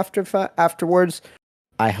following afterwards.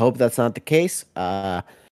 I hope that's not the case.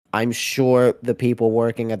 I'm sure the people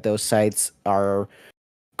working at those sites are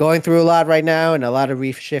going through a lot right now and a lot of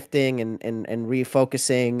reshifting and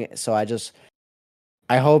refocusing. So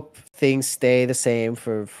I hope things stay the same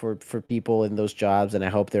for people in those jobs, and I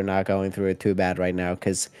hope they're not going through it too bad right now,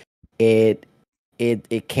 because it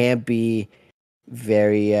can't be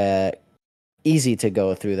very easy to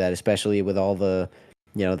go through that, especially with all the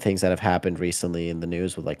things that have happened recently in the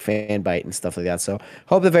news with like Fanbyte and stuff like that. So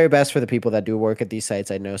hope the very best for the people that do work at these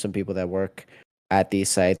sites. I know some people that work at these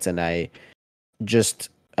sites, and I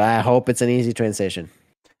hope it's an easy transition.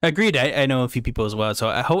 Agreed. I know a few people as well. So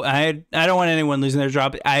I hope I don't want anyone losing their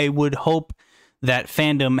job. I would hope that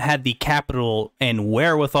Fandom had the capital and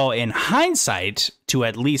wherewithal in hindsight to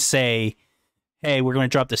at least say, hey, we're going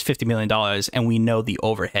to drop this $50 million, and we know the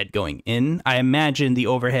overhead going in. I imagine the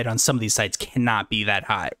overhead on some of these sites cannot be that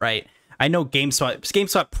high, right? I know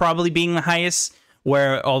GameSpot probably being the highest,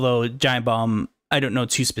 where although Giant Bomb, I don't know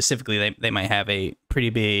too specifically, they might have a pretty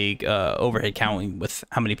big overhead counting with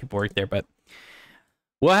how many people work there, but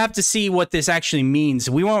we'll have to see what this actually means.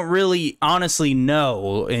 We won't really honestly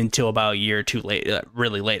know until about a year or two later,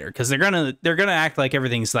 really later, because they're gonna act like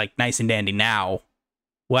everything's like nice and dandy now.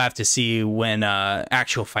 We'll have to see when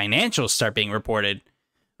actual financials start being reported,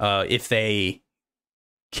 if they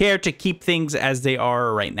care to keep things as they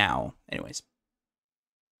are right now. Anyways,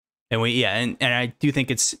 and I do think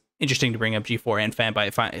it's interesting to bring up G4 and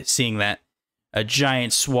Fanbyte, seeing that a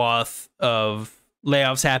giant swath of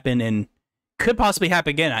layoffs happen and could possibly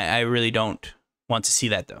happen again. I really don't want to see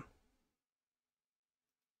that, though.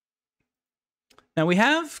 Now, we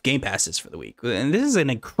have Game Passes for the week, and this is an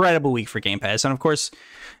incredible week for Game Pass. And, of course,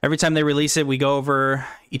 every time they release it, we go over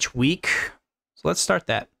each week. So let's start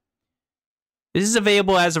that. This is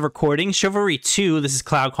available as of recording. Chivalry 2, this is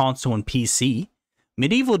cloud, console, and PC.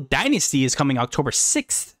 Medieval Dynasty is coming October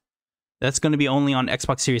 6th. That's going to be only on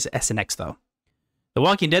Xbox Series S and X, though. The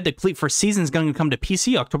Walking Dead, the complete first season, is going to come to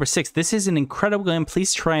PC October 6th. This is an incredible game.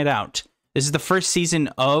 Please try it out. This is the first season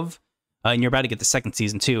of, and you're about to get the second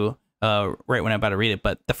season, too. Right when I'm about to read it,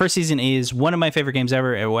 but the first season is one of my favorite games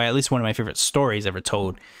ever, or at least one of my favorite stories ever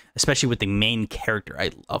told, especially with the main character. I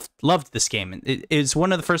loved this game, and it is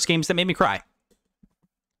one of the first games that made me cry.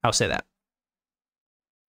 I'll say that.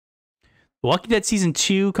 The Walking Dead Season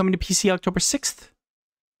 2 coming to PC October 6th.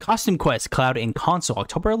 Costume Quest, Cloud and Console,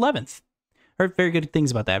 October 11th. Heard very good things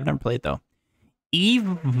about that. I've never played, though.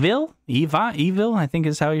 Evil, I think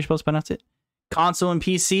is how you're supposed to pronounce it. Console and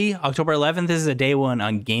PC, October 11th. This is a day one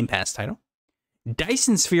on Game Pass title.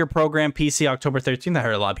 Dyson Sphere Program, PC, October 13th. I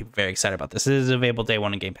heard a lot of people very excited about this. This is available day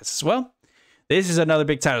one on Game Pass as well. This is another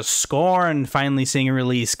big title. Scorn, finally seeing a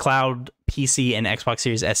release. Cloud, PC, and Xbox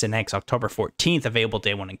Series S and X, October 14th. Available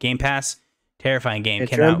day one on Game Pass. Terrifying game.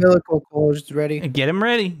 Get your umbilical cords ready. Get them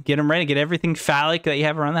ready. Get them ready. Get everything phallic that you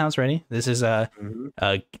have around the house ready. This is a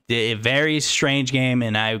very strange game,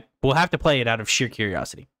 and I will have to play it out of sheer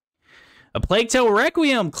curiosity. A Plague Tale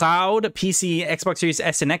Requiem, Cloud, PC, Xbox Series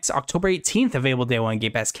S and X, October 18th, available day one.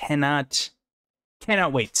 Game Pass. Cannot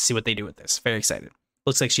wait to see what they do with this. Very excited.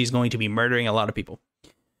 Looks like she's going to be murdering a lot of people.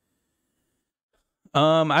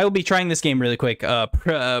 I will be trying this game really quick.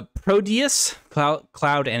 Prodeus,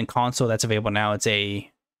 Cloud and Console. That's available now. It's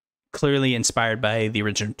clearly inspired by the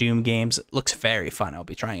original Doom games. It looks very fun. I'll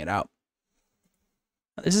be trying it out.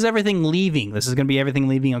 This is Everything Leaving. This is going to be Everything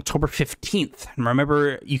Leaving October 15th. And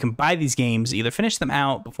remember, you can buy these games, either finish them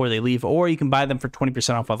out before they leave, or you can buy them for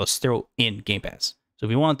 20% off while they're still in Game Pass. So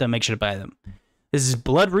if you want them, make sure to buy them. This is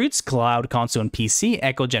Blood Roots, Cloud, Console, and PC.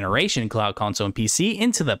 Echo Generation, Cloud, Console, and PC.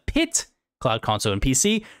 Into the Pit, Cloud, Console, and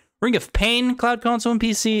PC. Ring of Pain, Cloud, Console, and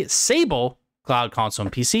PC. Sable, Cloud, Console,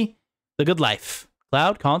 and PC. The Good Life,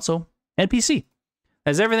 Cloud, Console, and PC.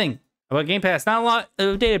 That's everything about Game Pass. Not a lot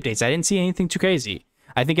of date updates. I didn't see anything too crazy.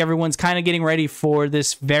 I think everyone's kind of getting ready for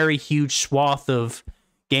this very huge swath of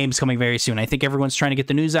games coming very soon. I think everyone's trying to get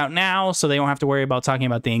the news out now so they don't have to worry about talking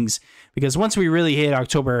about things. Because once we really hit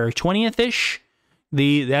October 20th-ish,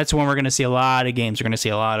 that's when we're going to see a lot of games. We're going to see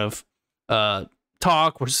a lot of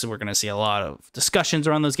talk. We're going to see a lot of discussions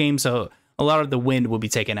around those games. So a lot of the wind will be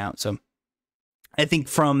taken out. So I think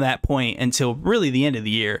from that point until really the end of the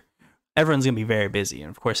year, everyone's going to be very busy. And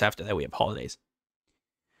of course, after that, we have holidays.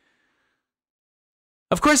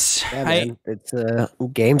 Of course, yeah, it's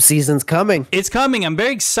game season's coming. It's coming. I'm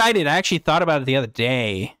very excited. I actually thought about it the other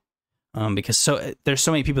day, because there's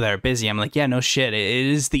so many people that are busy. I'm like, yeah, no shit. It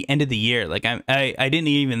is the end of the year. Like I didn't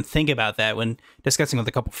even think about that when discussing with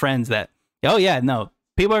a couple friends. That no,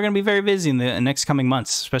 people are going to be very busy in the next coming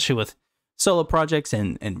months, especially with solo projects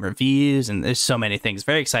and reviews, and there's so many things.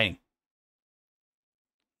 Very exciting.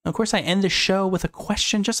 Of course, I end the show with a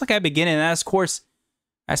question, just like I begin, and ask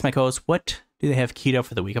my co-host, what do they have keyed up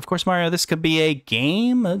for the week? Of course, Mario, this could be a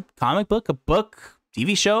game, a comic book, a book,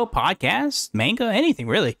 TV show, podcast, manga, anything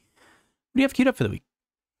really. What do you have queued up for the week?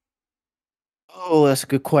 Oh, that's a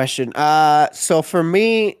good question. So for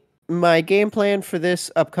me, my game plan for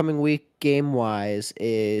this upcoming week, game-wise,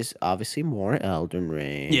 is obviously more Elden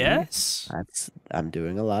Ring. Yes. I'm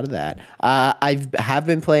doing a lot of that. I have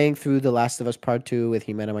been playing through The Last of Us Part 2 with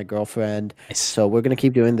He-Man and my girlfriend. Nice. So we're going to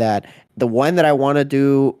keep doing that. The one that I want to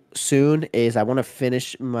do soon is I want to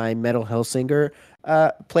finish my Metal Hellsinger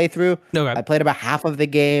playthrough. Okay. I played about half of the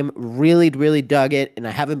game, really, really dug it, and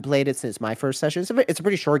I haven't played it since my first session. It's a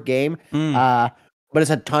pretty short game, but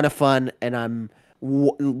it's a ton of fun, and I'm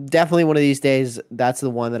definitely one of these days, that's the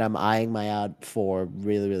one that I'm eyeing my out for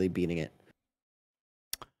really, really beating it.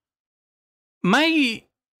 My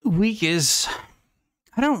week is,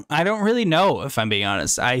 I don't really know, if I'm being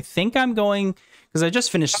honest. I think I'm going, because I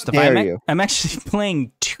just finished I'm actually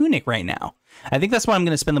playing Tunic right now. I think that's what I'm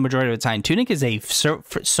going to spend the majority of the time. Tunic is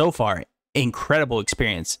so far incredible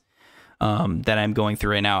experience that I'm going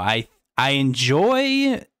through right now. I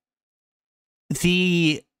enjoy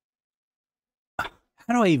the,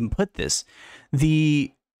 how do I even put this?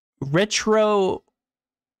 The retro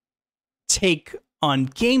take on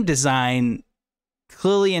game design,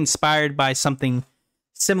 clearly inspired by something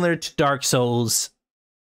similar to Dark Souls,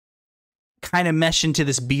 kind of mesh into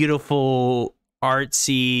this beautiful,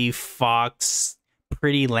 artsy, fox,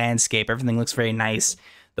 pretty landscape. Everything looks very nice.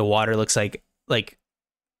 The water looks like like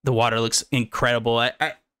the water looks incredible.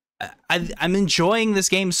 I'm enjoying this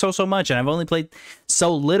game so much, and I've only played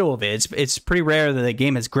so little of it. It's pretty rare that the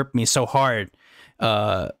game has gripped me so hard.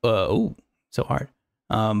 So hard.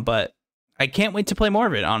 But I can't wait to play more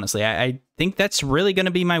of it, honestly. I think that's really going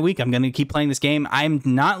to be my week. I'm going to keep playing this game. I'm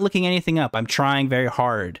not looking anything up. I'm trying very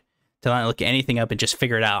hard to not look anything up and just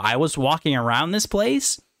figure it out. I was walking around this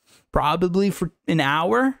place probably for an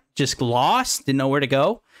hour, just lost, didn't know where to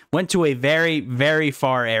go. Went to a very, very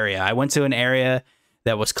far area. I went to an area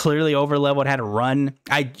that was clearly over leveled, had to run.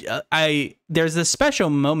 There's a special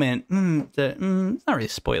moment. It's not really a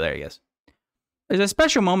spoiler, I guess. There's a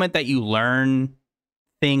special moment that you learn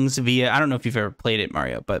things via. I don't know if you've ever played it,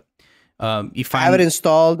 Mario, but you find. I have it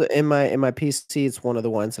installed in my PC. It's one of the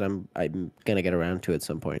ones that I'm gonna get around to at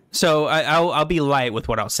some point. So I'll be light with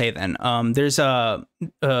what I'll say then. There's the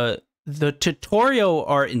tutorial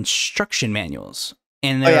or instruction manuals.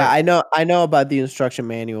 And I know about the instruction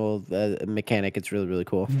manual mechanic. It's really, really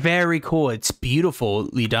cool. Very cool. It's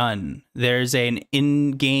beautifully done. There's an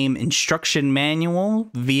in-game instruction manual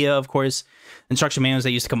via, of course, instruction manuals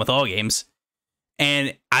that used to come with all games.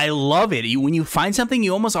 And I love it. When you find something,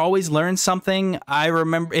 you almost always learn something. I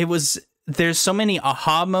remember there's so many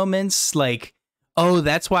aha moments, like, oh,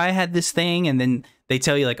 that's why I had this thing. And then they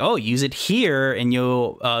tell you, like, oh, use it here and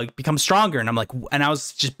you'll become stronger. And I'm like, and I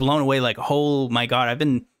was just blown away, like, oh my God, I've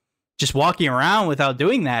been just walking around without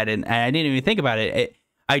doing that. And I didn't even think about it.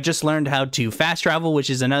 I just learned how to fast travel,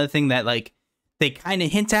 which is another thing that, like, they kind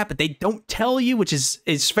of hint at, but they don't tell you, which is,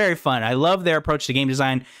 it's very fun. I love their approach to game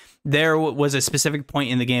design. There was a specific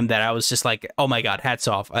point in the game that I was just like, oh my God, hats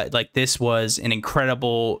off. Like, this was an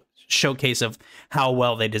incredible showcase of how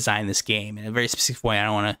well they designed this game in a very specific way. I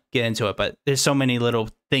don't want to get into it, but there's so many little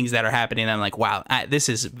things that are happening that I'm like, wow, this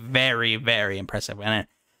is very, very impressive. And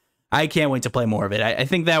I can't wait to play more of it. I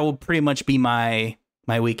think that will pretty much be my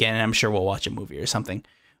weekend, and I'm sure we'll watch a movie or something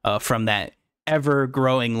from that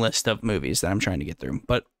ever-growing list of movies that I'm trying to get through.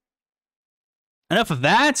 But enough of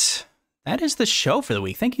that. That is the show for the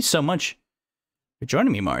week. Thank you so much for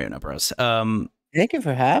joining me, Mario Nubros. Thank you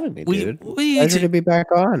for having me, dude. Pleasure to be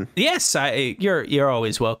back on. Yes, you're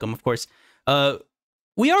always welcome, of course.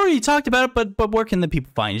 We already talked about it, but where can the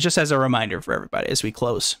people find you? Just as a reminder for everybody as we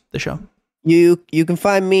close the show. You can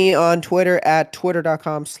find me on Twitter at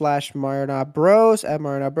twitter.com/MarioNotBros at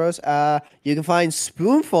MarioNotBros. You can find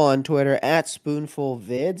Spoonful on Twitter at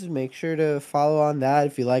SpoonfulVids. Make sure to follow on that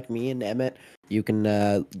if you like me and Emmett. You can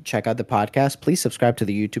check out the podcast. Please subscribe to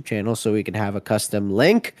the YouTube channel so we can have a custom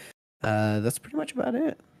link. That's pretty much about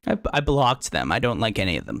it. I blocked them. I don't like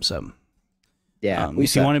any of them, so yeah.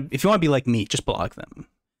 If you want to be like me, just block them.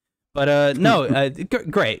 But no,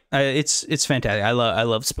 great. It's fantastic. I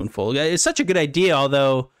love Spoonful. It's such a good idea.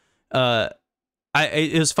 Although,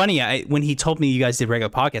 it was funny. When he told me you guys did regular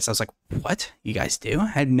podcasts, I was like, "What? You guys do? I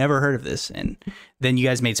had never heard of this." And then you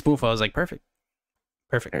guys made Spoonful. I was like, "Perfect.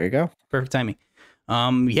 There you go. Perfect timing."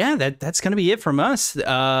 Yeah, that's gonna be it from us.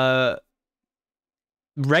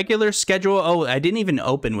 Regular schedule. Oh, I didn't even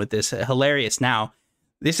open with this. Hilarious. Now,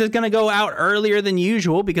 this is going to go out earlier than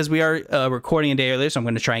usual because we are recording a day earlier, so I'm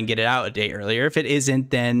going to try and get it out a day earlier. If it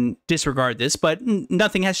isn't, then disregard this, but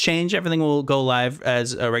nothing has changed. Everything will go live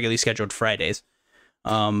as regularly scheduled Fridays.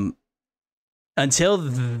 Until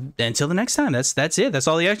the next time. That's it. That's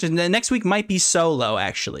all the action. The next week might be solo,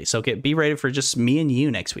 actually, so be ready for just me and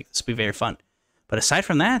you next week. This will be very fun. But aside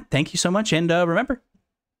from that, thank you so much, and remember,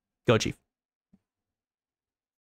 go Chief.